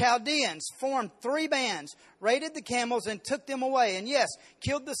 the Chaldeans formed 3 bands, raided the camels, and took them away. And yes,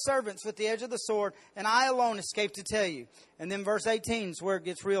 killed the servants with the edge of the sword, and I alone escaped to tell you. And then verse 18 is where it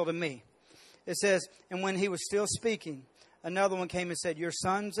gets real to me. It says, and when he was still speaking, another one came and said, your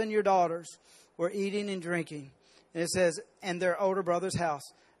sons and your daughters were eating and drinking. And it says, and their older brother's house.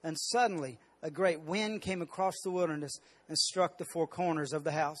 And suddenly a great wind came across the wilderness and struck the 4 corners of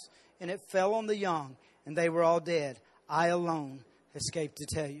the house. And it fell on the young, and they were all dead. I alone escaped to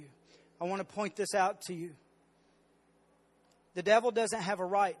tell you. I want to point this out to you. The devil doesn't have a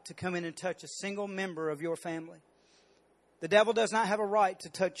right to come in and touch a single member of your family. The devil does not have a right to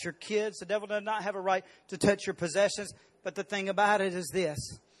touch your kids. The devil does not have a right to touch your possessions. But the thing about it is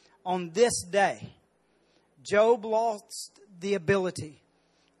this. On this day, Job lost the ability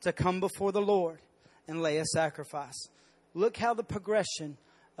to come before the Lord and lay a sacrifice. Look how the progression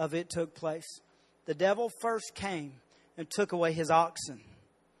of it took place. The devil first came and took away his oxen.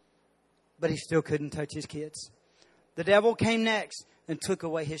 but he still couldn't touch his kids. The devil came next and took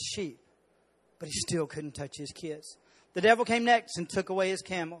away his sheep, but he still couldn't touch his kids. The devil came next and took away his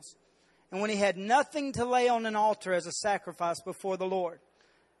camels. And when he had nothing to lay on an altar as a sacrifice before the Lord,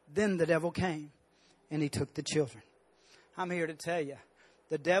 then the devil came and he took the children. I'm here to tell you,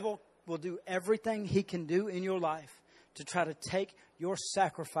 the devil will do everything he can do in your life to try to take your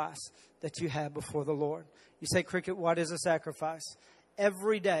sacrifice that you have before the Lord. You say, Cricket, what is a sacrifice?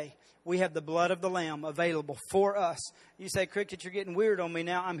 Every day we have the blood of the Lamb available for us. You say, Cricket, you're getting weird on me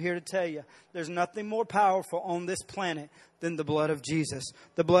now. I'm here to tell you, there's nothing more powerful on this planet than the blood of Jesus.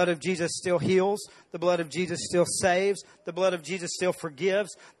 The blood of Jesus still heals. The blood of Jesus still saves. The blood of Jesus still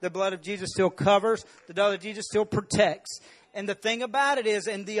forgives. The blood of Jesus still covers. The blood of Jesus still protects. And the thing about it is,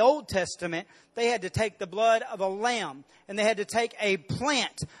 in the Old Testament, they had to take the blood of a lamb and they had to take a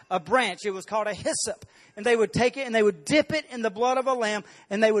plant, a branch. It was called a hyssop. And they would take it and they would dip it in the blood of a lamb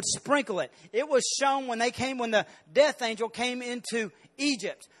and they would sprinkle it. It was shown when the death angel came into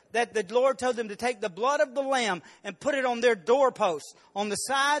Egypt, that the Lord told them to take the blood of the lamb and put it on their doorposts, on the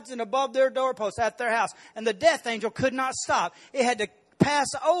sides and above their doorposts at their house. And the death angel could not stop. It had to pass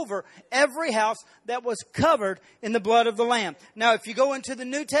over every house that was covered in the blood of the Lamb. Now, if you go into the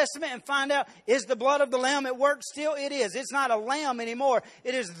New Testament and find out, is the blood of the Lamb at work still? It is. It's not a lamb anymore.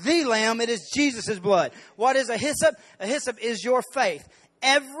 It is the Lamb. It is Jesus' blood. What is a hyssop? A hyssop is your faith.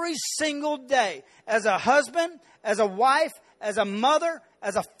 Every single day, as a husband, as a wife, as a mother,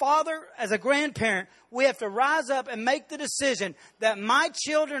 as a father, as a grandparent, we have to rise up and make the decision that my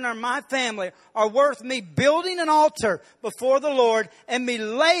children or my family are worth me building an altar before the Lord and me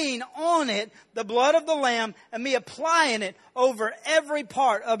laying on it the blood of the Lamb and me applying it over every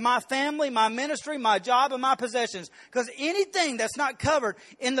part of my family, my ministry, my job, and my possessions. Because anything that's not covered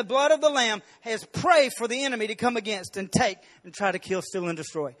in the blood of the Lamb has prey for the enemy to come against and take and try to kill, steal, and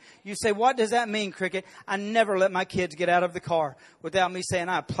destroy. You say, what does that mean, Cricket? I never let my kids get out of the car without me saying,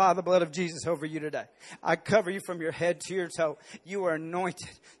 I apply the blood of Jesus over you today. I cover you from your head to your toe. You are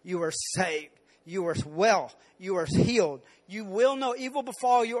anointed. You are saved. You are well. You are healed. You will no evil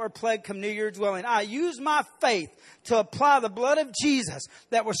befall you or plague come near your dwelling. I use my faith to apply the blood of Jesus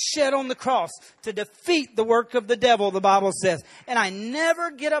that was shed on the cross to defeat the work of the devil, the Bible says. And I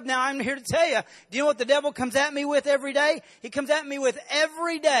never get up. Now, I'm here to tell you, do you know what the devil comes at me with every day? He comes at me with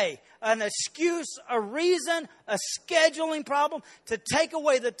every day an excuse, a reason, a scheduling problem to take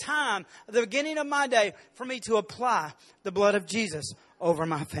away the time at the beginning of my day for me to apply the blood of Jesus over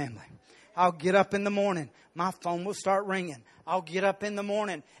my family. I'll get up in the morning. My phone will start ringing. I'll get up in the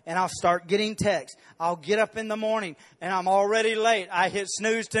morning and I'll start getting texts. I'll get up in the morning and I'm already late. I hit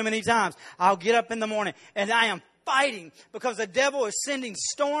snooze too many times. I'll get up in the morning and I am fighting because the devil is sending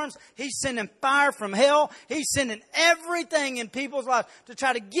storms. He's sending fire from hell. He's sending everything in people's lives to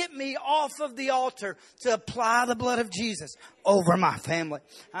try to get me off of the altar to apply the blood of Jesus over my family.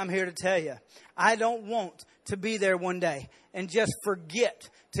 I'm here to tell you, I don't want to be there one day and just forget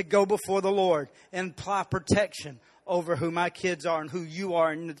to go before the Lord and apply protection over who my kids are and who you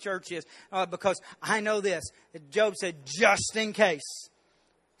are and the church is. Because I know this. Job said, just in case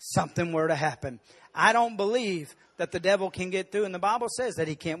something were to happen. I don't believe that the devil can get through. And the Bible says that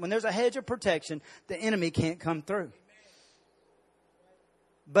he can't. When there's a hedge of protection, the enemy can't come through.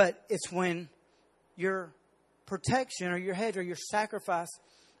 But it's when your protection or your hedge or your sacrifice,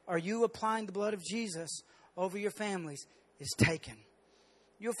 are you applying the blood of Jesus over your families, is taken.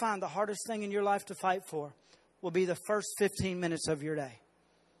 You'll find the hardest thing in your life to fight for will be the first 15 minutes of your day.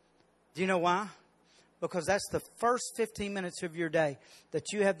 Do you know why? Because that's the first 15 minutes of your day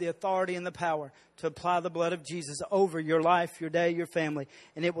that you have the authority and the power to apply the blood of Jesus over your life, your day, your family.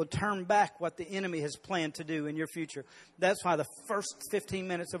 And it will turn back what the enemy has planned to do in your future. That's why the first 15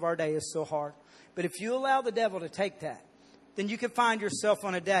 minutes of our day is so hard. But if you allow the devil to take that, then you can find yourself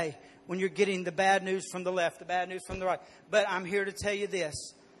on a day when you're getting the bad news from the left, the bad news from the right. But I'm here to tell you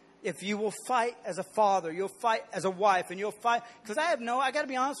this. If you will fight as a father, you'll fight as a wife, and you'll fight. Because I got to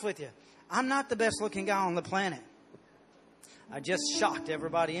be honest with you. I'm not the best looking guy on the planet. I just shocked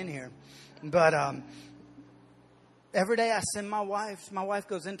everybody in here. But every day I send my wife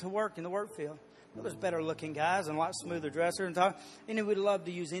goes into work in the work field. Well, there's better looking guys and a lot smoother dresser and talk. And he would love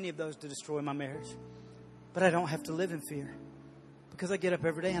to use any of those to destroy my marriage. But I don't have to live in fear. Because I get up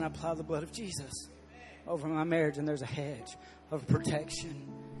every day and I apply the blood of Jesus over my marriage. And there's a hedge of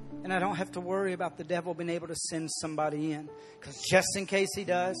protection. And I don't have to worry about the devil being able to send somebody in. Because just in case he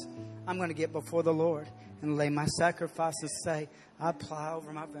does, I'm going to get before the Lord. and lay my sacrifice and say, I apply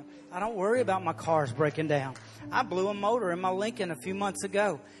over my family. I don't worry about my cars breaking down. I blew a motor in my Lincoln a few months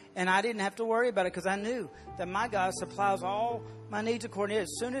ago, and I didn't have to worry about it because I knew that my God supplies all my needs according to it.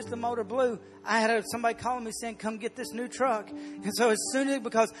 As soon as the motor blew, I had somebody calling me saying, come get this new truck. And so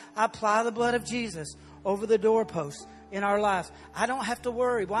because I apply the blood of Jesus over the doorposts in our lives, I don't have to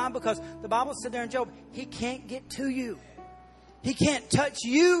worry. Why? Because the Bible said there in Job, he can't get to you. He can't touch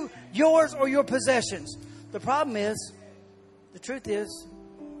you, yours, or your possessions. The problem is, the truth is,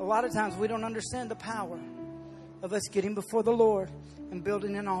 a lot of times we don't understand the power of us getting before the Lord and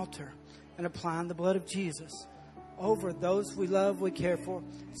building an altar and applying the blood of Jesus over those we love, we care for,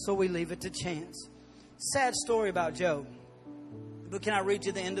 so we leave it to chance. Sad story about Job. But can I read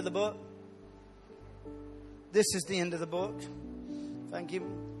you the end of the book? This is the end of the book. Thank you.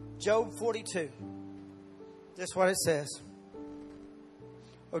 Job 42. This is what it says.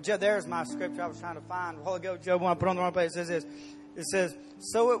 Oh, there's my scripture I was trying to find a while ago. Job, when I put on the wrong page, it says this. It says,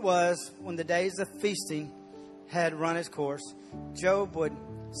 so it was when the days of feasting had run its course, Job would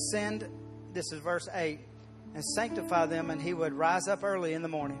send, this is verse 8, and sanctify them, and he would rise up early in the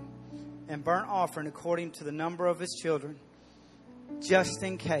morning and burn offering according to the number of his children, just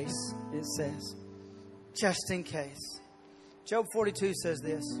in case, it says. Just in case. Job 42 says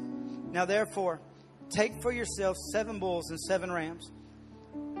this. Now therefore, take for yourselves 7 bulls and 7 rams.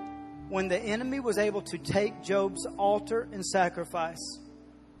 When the enemy was able to take Job's altar and sacrifice,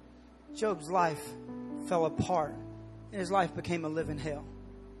 Job's life fell apart and his life became a living hell.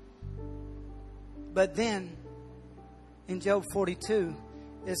 But then, in Job 42,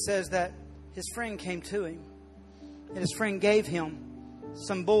 it says that his friend came to him. And his friend gave him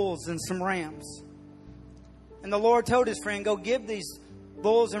some bulls and some rams. And the Lord told his friend, go give these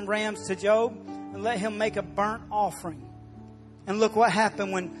bulls and rams to Job and let him make a burnt offering. And look what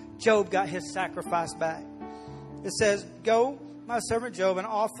happened when Job got his sacrifice back. It says, go, my servant Job, and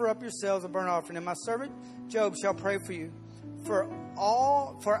offer up yourselves a burnt offering. And my servant Job shall pray for you. For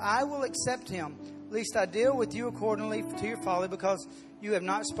I will accept him, lest I deal with you accordingly to your folly, because you have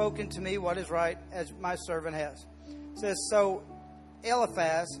not spoken to me what is right, as my servant has. It says, so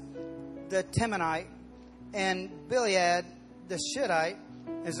Eliphaz, the Temanite, and Gilead, the Shittite,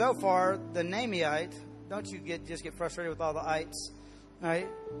 and Zophar, the Naamite, don't you just get frustrated with all the ites, all right,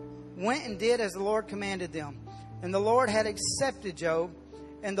 went and did as the Lord commanded them. And the Lord had accepted Job,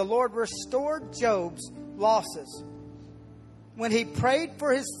 and the Lord restored Job's losses. When he prayed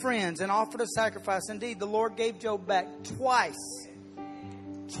for his friends and offered a sacrifice, indeed, the Lord gave Job back twice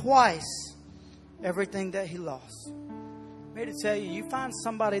everything that he lost. I'm here to tell you, you find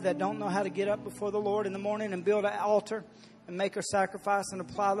somebody that don't know how to get up before the Lord in the morning and build an altar and make a sacrifice and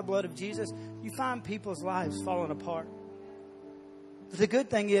apply the blood of Jesus, you find people's lives falling apart. But the good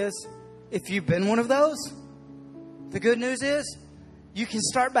thing is, if you've been one of those, the good news is you can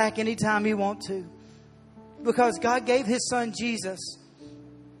start back anytime you want to. Because God gave his son Jesus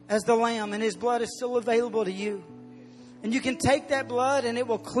as the lamb, and his blood is still available to you. And you can take that blood and it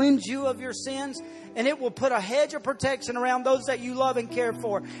will cleanse you of your sins, and it will put a hedge of protection around those that you love and care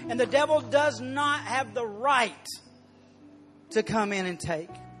for. And the devil does not have the right to come in and take.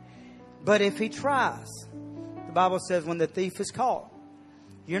 But if he tries, the Bible says when the thief is caught,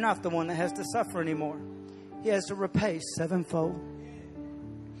 you're not the one that has to suffer anymore. He has to repay sevenfold.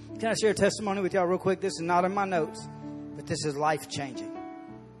 Can I share a testimony with y'all real quick? This is not in my notes, but this is life-changing.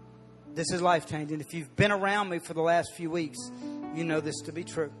 This is life-changing. If you've been around me for the last few weeks, you know this to be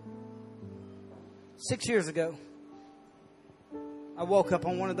true. 6 years ago, I woke up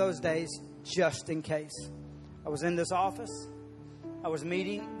on one of those days just in case. I was in this office. I was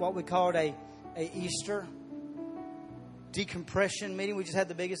meeting what we called a Easter decompression meeting. We just had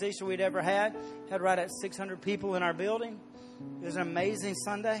the biggest Easter we'd ever had. Had right at 600 people in our building. It was an amazing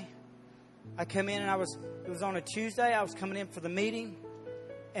Sunday. I come in and it was on a Tuesday. I was coming in for the meeting.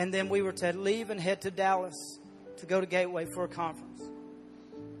 And then we were to leave and head to Dallas to go to Gateway for a conference.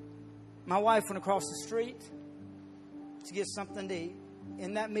 My wife went across the street to get something to eat.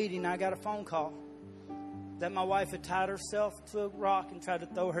 In that meeting, I got a phone call that my wife had tied herself to a rock and tried to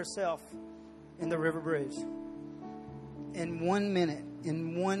throw herself in the river bridge. In 1 minute,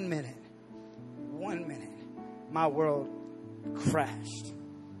 my world crashed.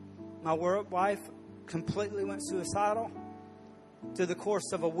 My wife completely went suicidal. Through the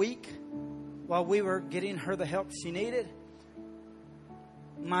course of a week, while we were getting her the help she needed,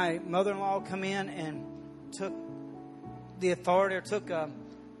 my mother-in-law come in and took the authority, or took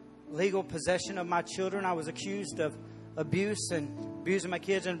legal possession of my children. I was accused of abuse and abusing my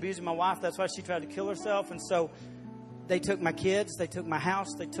kids and abusing my wife. That's why she tried to kill herself. And so they took my kids, they took my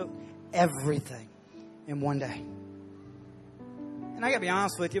house, they took everything. in one day. And I got to be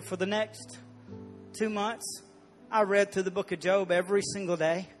honest with you, for the next 2 months, I read through the book of Job every single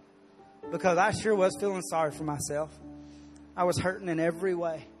day because I sure was feeling sorry for myself. I was hurting in every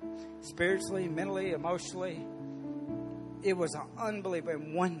way, spiritually, mentally, emotionally. It was unbelievable.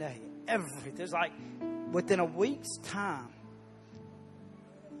 And one day, there's like within a week's time,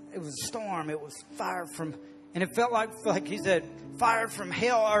 it was a storm. It was fire from, and it felt like he said, fire from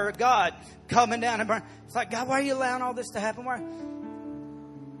hell or God coming down and burn. It's like, God, why are you allowing all this to happen? Why?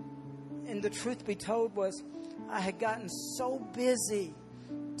 And the truth be told was, I had gotten so busy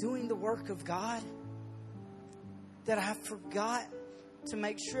doing the work of God that I forgot to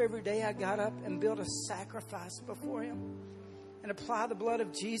make sure every day I got up and built a sacrifice before Him and apply the blood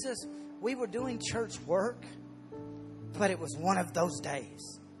of Jesus. We were doing church work, but it was one of those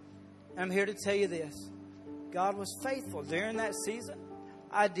days. And I'm here to tell you this. God was faithful during that season.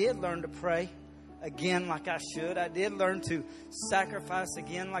 I did learn to pray again like I should. I did learn to sacrifice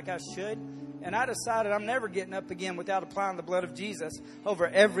again like I should. And I decided I'm never getting up again without applying the blood of Jesus over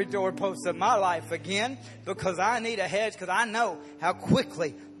every doorpost of my life again, because I need a hedge, because I know how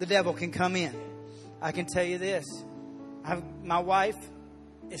quickly the devil can come in. I can tell you this. My wife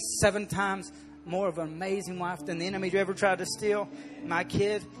is 7 times more of an amazing wife than the enemy ever tried to steal my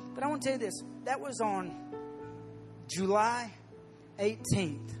kid. But I want to tell you this. That was on July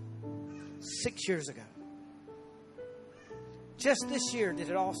 18th, 6 years ago. Just this year did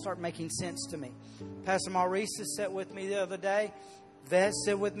it all start making sense to me. Pastor Maurice sat with me the other day. Vez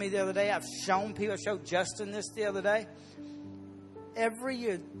sat with me the other day. I've shown people. I showed Justin this the other day. Every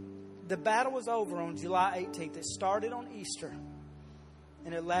year, the battle was over on July 18th. It started on Easter,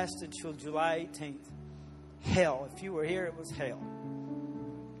 and it lasted till July 18th. Hell. If you were here, it was hell.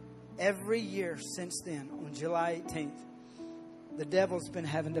 Every year since then, on July 18th, the devil's been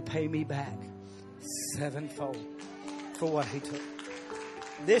having to pay me back 7-fold for what he took.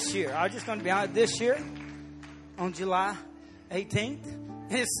 This year, I'm just going to be honest, this year, on July 18th,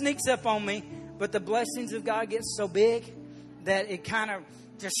 and it sneaks up on me, but the blessings of God get so big that it kind of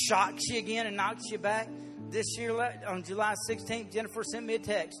just shocks you again and knocks you back. This year, on July 16th, Jennifer sent me a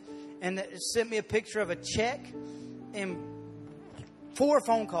text and sent me a picture of a check and 4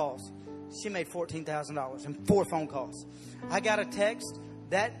 phone calls. She made $14,000 in 4 phone calls. I got a text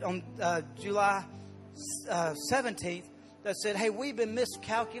that on July 17th that said, hey, we've been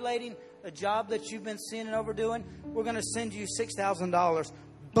miscalculating a job that you've been seeing and overdoing. We're going to send you $6,000.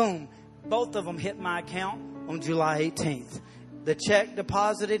 Boom. Both of them hit my account on July 18th. The check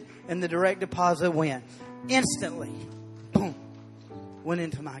deposited and the direct deposit went. Instantly, boom, went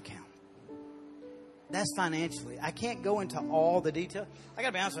into my account. That's financially. I can't go into all the detail. I got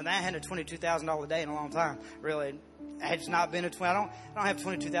to be honest with you, I hadn't had a $22,000 a day in a long time. Really, it's not been I don't have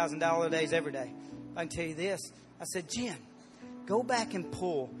 $22,000 days every day. I can tell you this. I said, Jen, go back and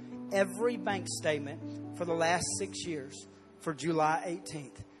pull every bank statement for the last 6 years for July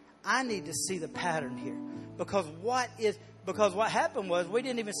 18th. I need to see the pattern here. Because what happened was we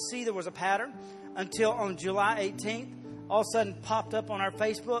didn't even see there was a pattern until on July 18th. All of a sudden popped up on our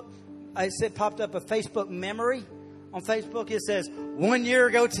Facebook. It popped up a Facebook memory. On Facebook, it says, 1 year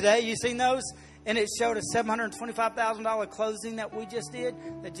ago today. You seen those? And it showed a $725,000 closing that we just did.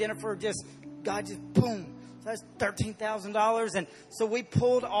 That God just boom. So that's $13,000. And so we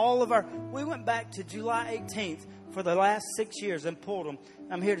pulled we went back to July 18th for the last 6 years and pulled them.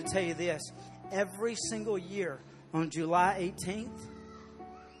 I'm here to tell you this. Every single year on July 18th,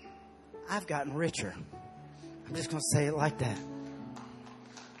 I've gotten richer. I'm just going to say it like that.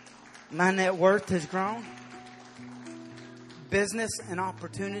 My net worth has grown. Business and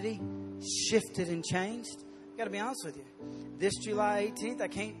opportunity shifted and changed. I got to be honest with you. This July 18th, I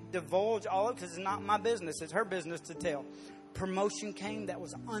can't divulge all of it because it's not my business. It's her business to tell. Promotion came that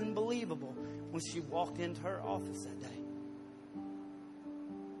was unbelievable when she walked into her office that day.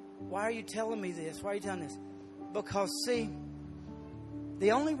 Why are you telling me this? Why are you telling this? Because, see,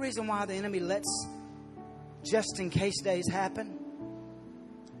 the only reason why the enemy lets just in case days happen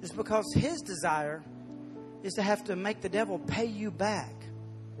is because his desire is to have to make the devil pay you back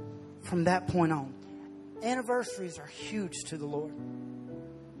from that point on. Anniversaries are huge to the Lord.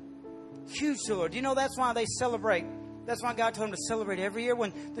 Huge to the Lord. Do you know that's why they celebrate? That's why God told them to celebrate every year.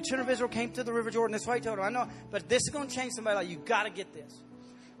 When the children of Israel came to the River Jordan, that's why he told them, I know, but this is going to change somebody. Like, you got to get this.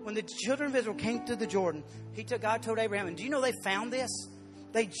 When the children of Israel came to the Jordan, God told Abraham, and do you know they found this?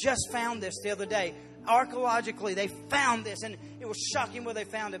 They just found this the other day. Archaeologically, they found this, and it was shocking where they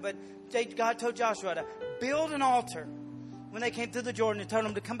found it. But God told Joshua to build an altar when they came through the Jordan and told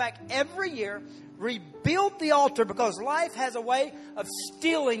them to come back every year, rebuild the altar, because life has a way of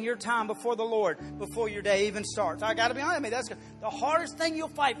stealing your time before the Lord, before your day even starts. I got to be honest with you, that's the hardest thing you'll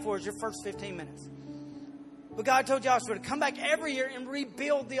fight for is your first 15 minutes. But God told Joshua to come back every year and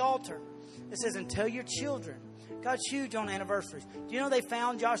rebuild the altar. It says, and tell your children. God's huge on anniversaries. Do you know they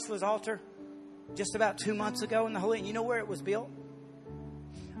found Joshua's altar just about 2 months ago in the Holy? And you know where it was built?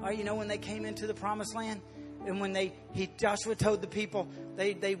 All right, you know when they came into the Promised Land? And when Joshua told the people,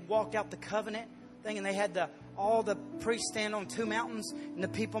 they walked out the covenant thing, and they had all the priests stand on 2 mountains, and the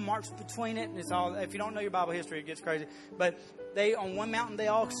people marched between it. And it's all, if you don't know your Bible history, it gets crazy. But on one mountain, they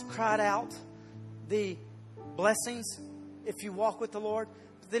all cried out the blessings if you walk with the Lord.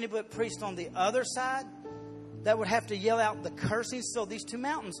 But then he put priests on the other side that would have to yell out the cursing. So these 2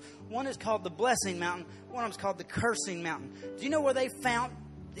 mountains, one is called the blessing mountain, one of them is called the cursing mountain. Do you know where they found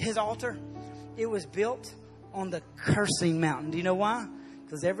his altar? It was built on the cursing mountain. Do you know why?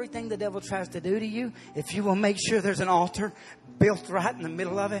 Because everything the devil tries to do to you, if you will make sure there's an altar built right in the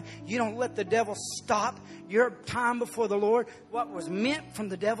middle of it, you don't let the devil stop your time before the Lord. What was meant from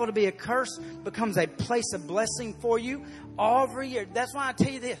the devil to be a curse becomes a place of blessing for you every year. That's why I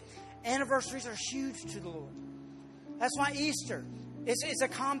tell you this. Anniversaries are huge to the Lord. That's why Easter, it's a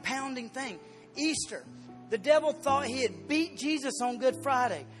compounding thing. Easter, the devil thought he had beat Jesus on Good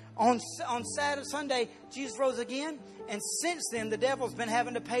Friday. On Saturday, Sunday, Jesus rose again. And since then, the devil's been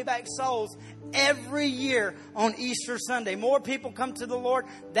having to pay back souls every year on Easter Sunday. More people come to the Lord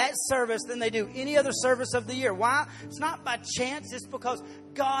that service than they do any other service of the year. Why? It's not by chance. It's because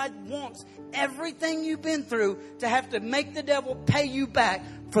God wants everything you've been through to have to make the devil pay you back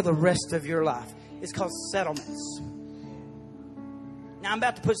for the rest of your life. It's called settlements. Now, I'm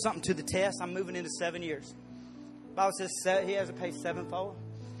about to put something to the test. I'm moving into 7 years. The Bible says he has to pay sevenfold.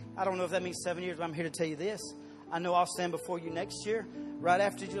 I don't know if that means 7 years, but I'm here to tell you this. I know I'll stand before you next year, right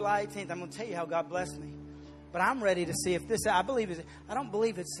after July 18th. I'm going to tell you how God blessed me. But I'm ready to see if this, I don't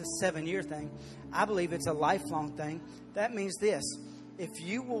believe it's a 7-year thing. I believe it's a lifelong thing. That means this. If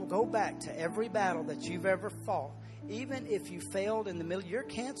you will go back to every battle that you've ever fought, even if you failed in the middle of your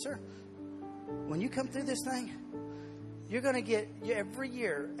cancer, when you come through this thing, you're going to get, every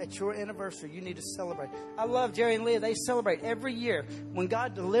year at your anniversary, you need to celebrate. I love Jerry and Leah. They celebrate every year when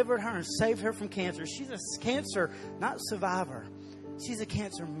God delivered her and saved her from cancer. She's a cancer, not survivor. She's a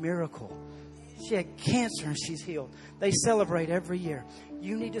cancer miracle. She had cancer and she's healed. They celebrate every year.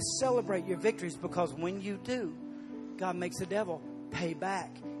 You need to celebrate your victories, because when you do, God makes the devil pay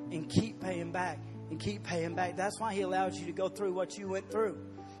back and keep paying back and keep paying back. That's why he allows you to go through what you went through.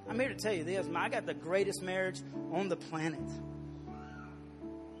 I'm here to tell you this. I got the greatest marriage on the planet.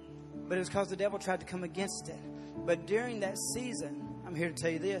 But it was because the devil tried to come against it. But during that season, I'm here to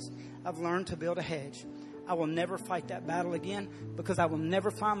tell you this. I've learned to build a hedge. I will never fight that battle again, because I will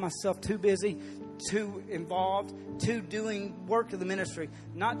never find myself too busy, too involved, too doing work of the ministry,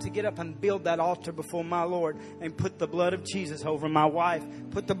 not to get up and build that altar before my Lord and put the blood of Jesus over my wife,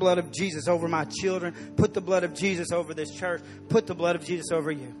 put the blood of Jesus over my children, put the blood of Jesus over this church, put the blood of Jesus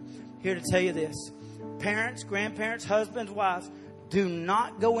over you. Here to tell you this. Parents, grandparents, husbands, wives, do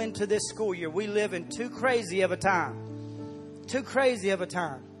not go into this school year. We live in too crazy of a time to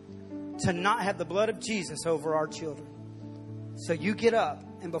not have the blood of Jesus over our children. So you get up,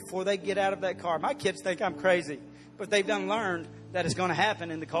 and before they get out of that car, my kids think I'm crazy, but they've done learned that it's going to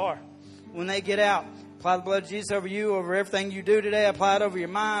happen in the car. When they get out, apply the blood of Jesus over you, over everything you do today. Apply it over your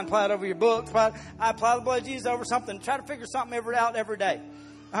mind, apply it over your books. I apply the blood of Jesus over something. Try to figure something out every day.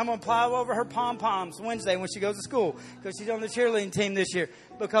 I'm going to apply it over her pom-poms Wednesday when she goes to school, because she's on the cheerleading team this year,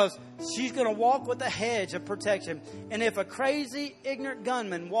 because she's going to walk with a hedge of protection. And if a crazy, ignorant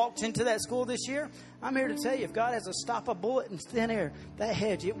gunman walks into that school this year, I'm here to tell you, if God has to stop a bullet in thin air, that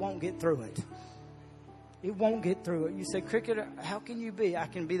hedge, it won't get through it. It won't get through it. You say, Cricketer, how can you be? I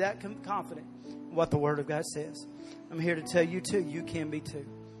can be that confident in what the Word of God says. I'm here to tell you, too, you can be, too.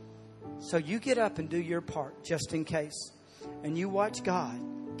 So you get up and do your part, just in case. And you watch God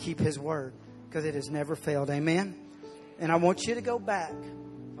keep His word, because it has never failed. Amen. And I want you to go back.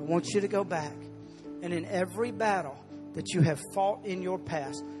 And in every battle that you have fought in your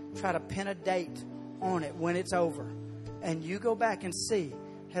past, try to pin a date on it when it's over. And you go back and see,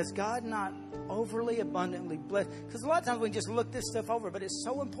 has God not overly abundantly blessed? Because a lot of times we just look this stuff over, but it's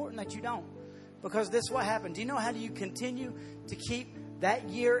so important that you don't. Because this is what happened. Do you know how do you continue to keep that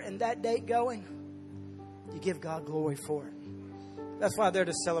year and that date going? You give God glory for it. That's why they're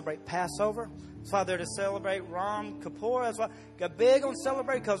to celebrate Passover. That's why they're to celebrate Yom Kippur. That's why got big on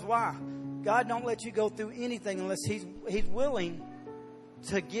celebrate, because why? God don't let you go through anything unless He's willing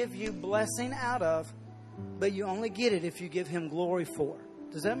to give you blessing out of But you only get it if you give him glory for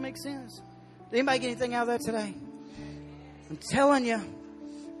it. Does that make sense? Did anybody get anything out of that today? I'm telling you,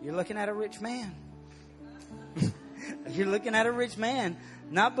 you're looking at a rich man. You're looking at a rich man.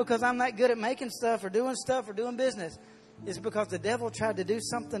 Not because I'm that good at making stuff or doing business. It's because the devil tried to do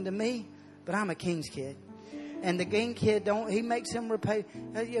something to me, but I'm a king's kid. And the king kid, he makes him repay.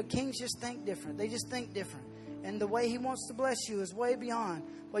 Kings just think different. They just think different. And the way he wants to bless you is way beyond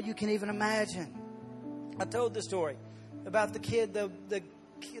what you can even imagine. I told the story about the kid,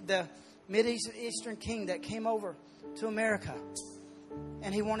 the Mideastern king that came over to America.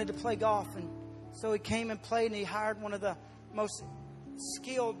 And he wanted to play golf. And so he came and played, and he hired one of the most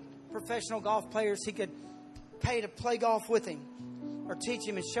skilled professional golf players he could pay to play golf with him or teach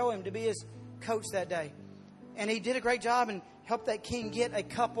him and show him to be his coach that day. And he did a great job and helped that king get a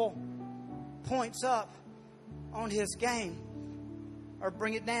couple points up on his game, or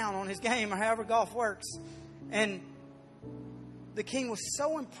bring it down on his game, or however golf works. And the king was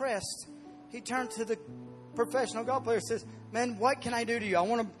so impressed, he turned to the professional golf player and says, man, what can I do to you? I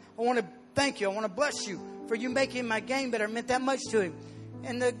want to thank you. I want to bless you for you making my game better. It meant that much to him.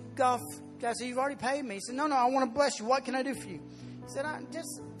 And the golf guy said, you've already paid me. He said, no, I want to bless you. What can I do for you? He said,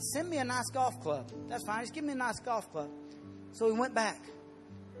 just send me a nice golf club. That's fine. Just give me a nice golf club. So he went back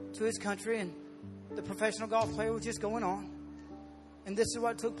to his country, and the professional golf player was just going on. And this is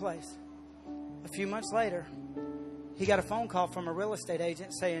what took place. A few months later, he got a phone call from a real estate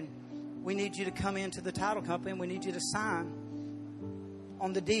agent saying, we need you to come into the title company, and we need you to sign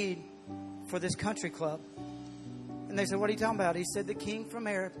on the deed for this country club. And they said, what are you talking about? He said, the king from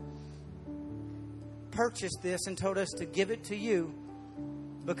Arab purchased this and told us to give it to you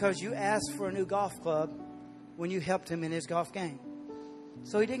because you asked for a new golf club when you helped him in his golf game.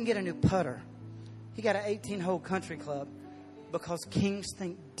 So he didn't get a new putter. He got an 18-hole country club because kings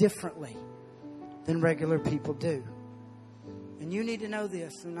think differently than regular people do. And you need to know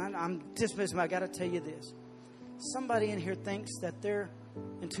this. And I'm dismissing, but I got to tell you this. Somebody in here thinks that they're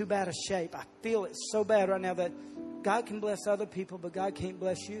in too bad a shape. I feel it so bad right now that God can bless other people, but God can't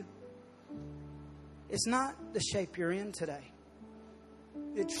bless you. It's not the shape you're in today.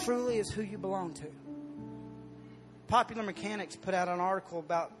 It truly is who you belong to. Popular Mechanics put out an article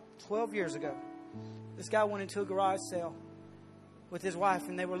about 12 years ago. This guy went into a garage sale with his wife,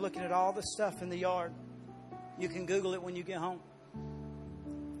 and they were looking at all the stuff in the yard. You can Google it when you get home.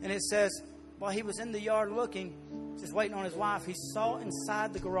 And it says, while he was in the yard looking, just waiting on his wife, he saw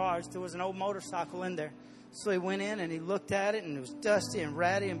inside the garage there was an old motorcycle in there. So he went in and he looked at it, and it was dusty and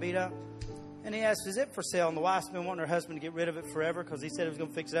ratty and beat up. And he asked, is it for sale? And the wife's been wanting her husband to get rid of it forever because he said he was going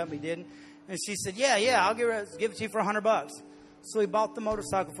to fix it up, and he didn't. And she said, yeah, I'll give it to you for $100. So he bought the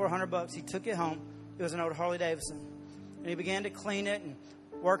motorcycle for $100. He took it home. It was an old Harley Davidson. And he began to clean it and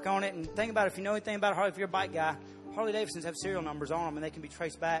work on it. And think about it, if you know anything about Harley, if you're a bike guy, Harley Davidsons have serial numbers on them, and they can be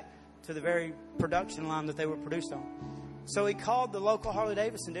traced back to the very production line that they were produced on. So he called the local Harley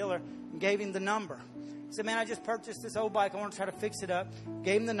Davidson dealer and gave him the number. He said, man, I just purchased this old bike. I want to try to fix it up.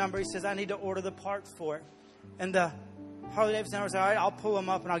 Gave him the number. He says, I need to order the parts for it. And the Harley Davidson owner said, all right, I'll pull them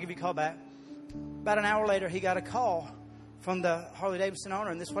up and I'll give you a call back. About an hour later, he got a call from the Harley Davidson owner,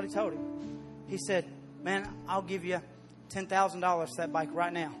 and this is what he told him. He said, man, I'll give you $10,000 for that bike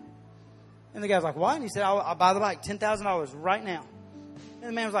right now. And the guy's like, what? And he said, I'll buy the bike, $10,000 right now. And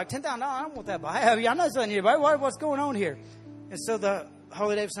the man was like, $10,000? I don't want that bike. I'm not selling you, buddy. What's going on here? And so the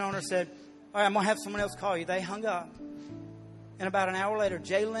Harley Davidson owner said, all right, I'm going to have someone else call you. They hung up. And about an hour later,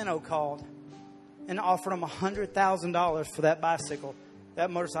 Jay Leno called and offered him $100,000 for that bicycle,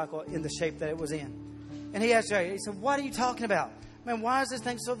 that motorcycle, in the shape that it was in. And he asked Jay, he said, what are you talking about? Man, why is this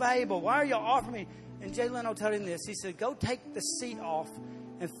thing so valuable? Why are you offering me? And Jay Leno told him this. He said, go take the seat off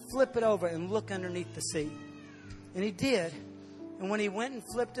and flip it over and look underneath the seat. And he did. And when he went and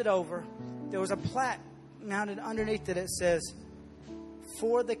flipped it over, there was a plaque mounted underneath it. It says,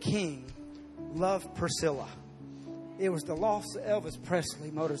 for the king, love Priscilla. It was the lost Elvis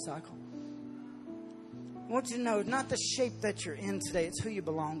Presley motorcycle. I want you to know, it's not the shape that you're in today. It's who you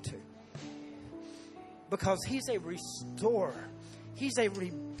belong to. Because he's a restorer. He's a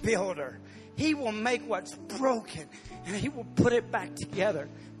rebuilder. He will make what's broken, and he will put it back together.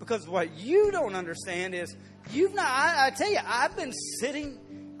 Because what you don't understand is, I tell you, I've been sitting,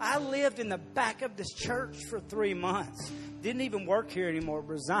 I lived in the back of this church for 3 months. Didn't even work here anymore,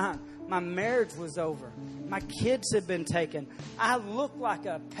 resigned. My marriage was over. My kids had been taken. I looked like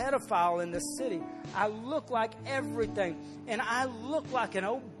a pedophile in the city. I looked like everything. And I looked like an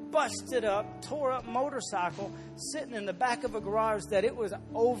old busted up, tore up motorcycle sitting in the back of a garage that it was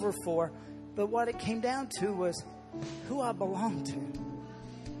over for. But what it came down to was who I belong to.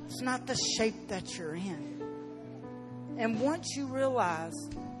 It's not the shape that you're in. And once you realize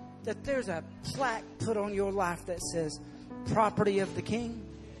that there's a plaque put on your life that says property of the King,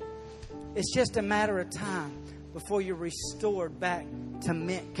 it's just a matter of time before you're restored back to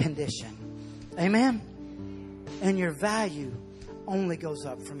mint condition. Amen? And your value only goes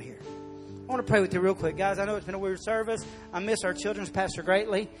up from here. I want to pray with you real quick. Guys, I know it's been a weird service. I miss our children's pastor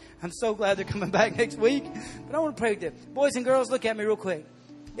greatly. I'm so glad they're coming back next week. But I want to pray with you. Boys and girls, look at me real quick.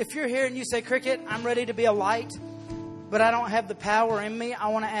 If you're here and you say, Cricket, I'm ready to be a light, but I don't have the power in me, I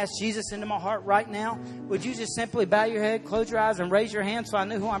want to ask Jesus into my heart right now. Would you just simply bow your head, close your eyes, and raise your hand so I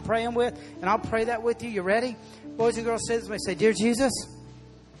know who I'm praying with? And I'll pray that with you. You ready? Boys and girls, say this with me. Say, Dear Jesus,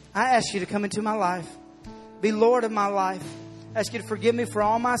 I ask you to come into my life. Be Lord of my life. I ask you to forgive me for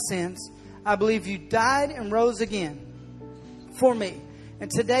all my sins. I believe you died and rose again for me.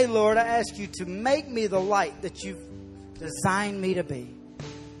 And today, Lord, I ask you to make me the light that you've designed me to be.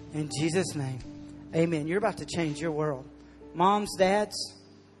 In Jesus' name, amen. You're about to change your world. Moms, dads,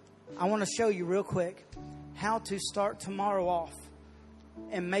 I want to show you real quick how to start tomorrow off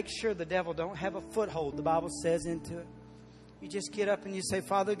and make sure the devil don't have a foothold, the Bible says, into it. You just get up and you say,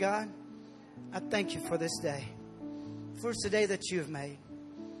 Father God, I thank you for this day. For it's the day that you have made.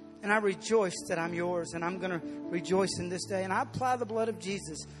 And I rejoice that I'm yours, and I'm going to rejoice in this day. And I apply the blood of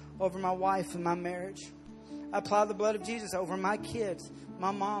Jesus over my wife and my marriage. I apply the blood of Jesus over my kids,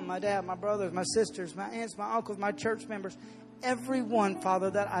 my mom, my dad, my brothers, my sisters, my aunts, my uncles, my church members. Everyone, Father,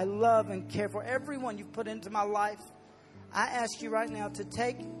 that I love and care for. Everyone you've put into my life. I ask you right now to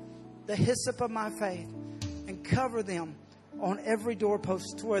take the hyssop of my faith and cover them on every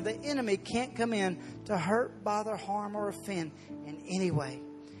doorpost to where the enemy can't come in to hurt, bother, harm, or offend in any way.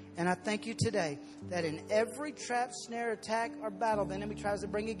 And I thank you today that in every trap, snare, attack, or battle the enemy tries to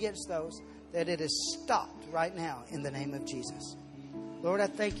bring against those, that it is stopped right now in the name of Jesus. Lord, I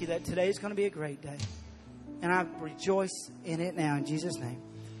thank you that today is going to be a great day. And I rejoice in it now in Jesus' name.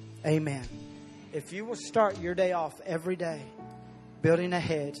 Amen. If you will start your day off every day building a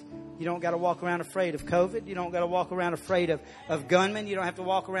hedge, you don't got to walk around afraid of COVID. You don't got to walk around afraid of gunmen. You don't have to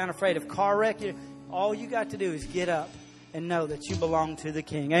walk around afraid of car wreck. All you got to do is get up and know that you belong to the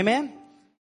King. Amen?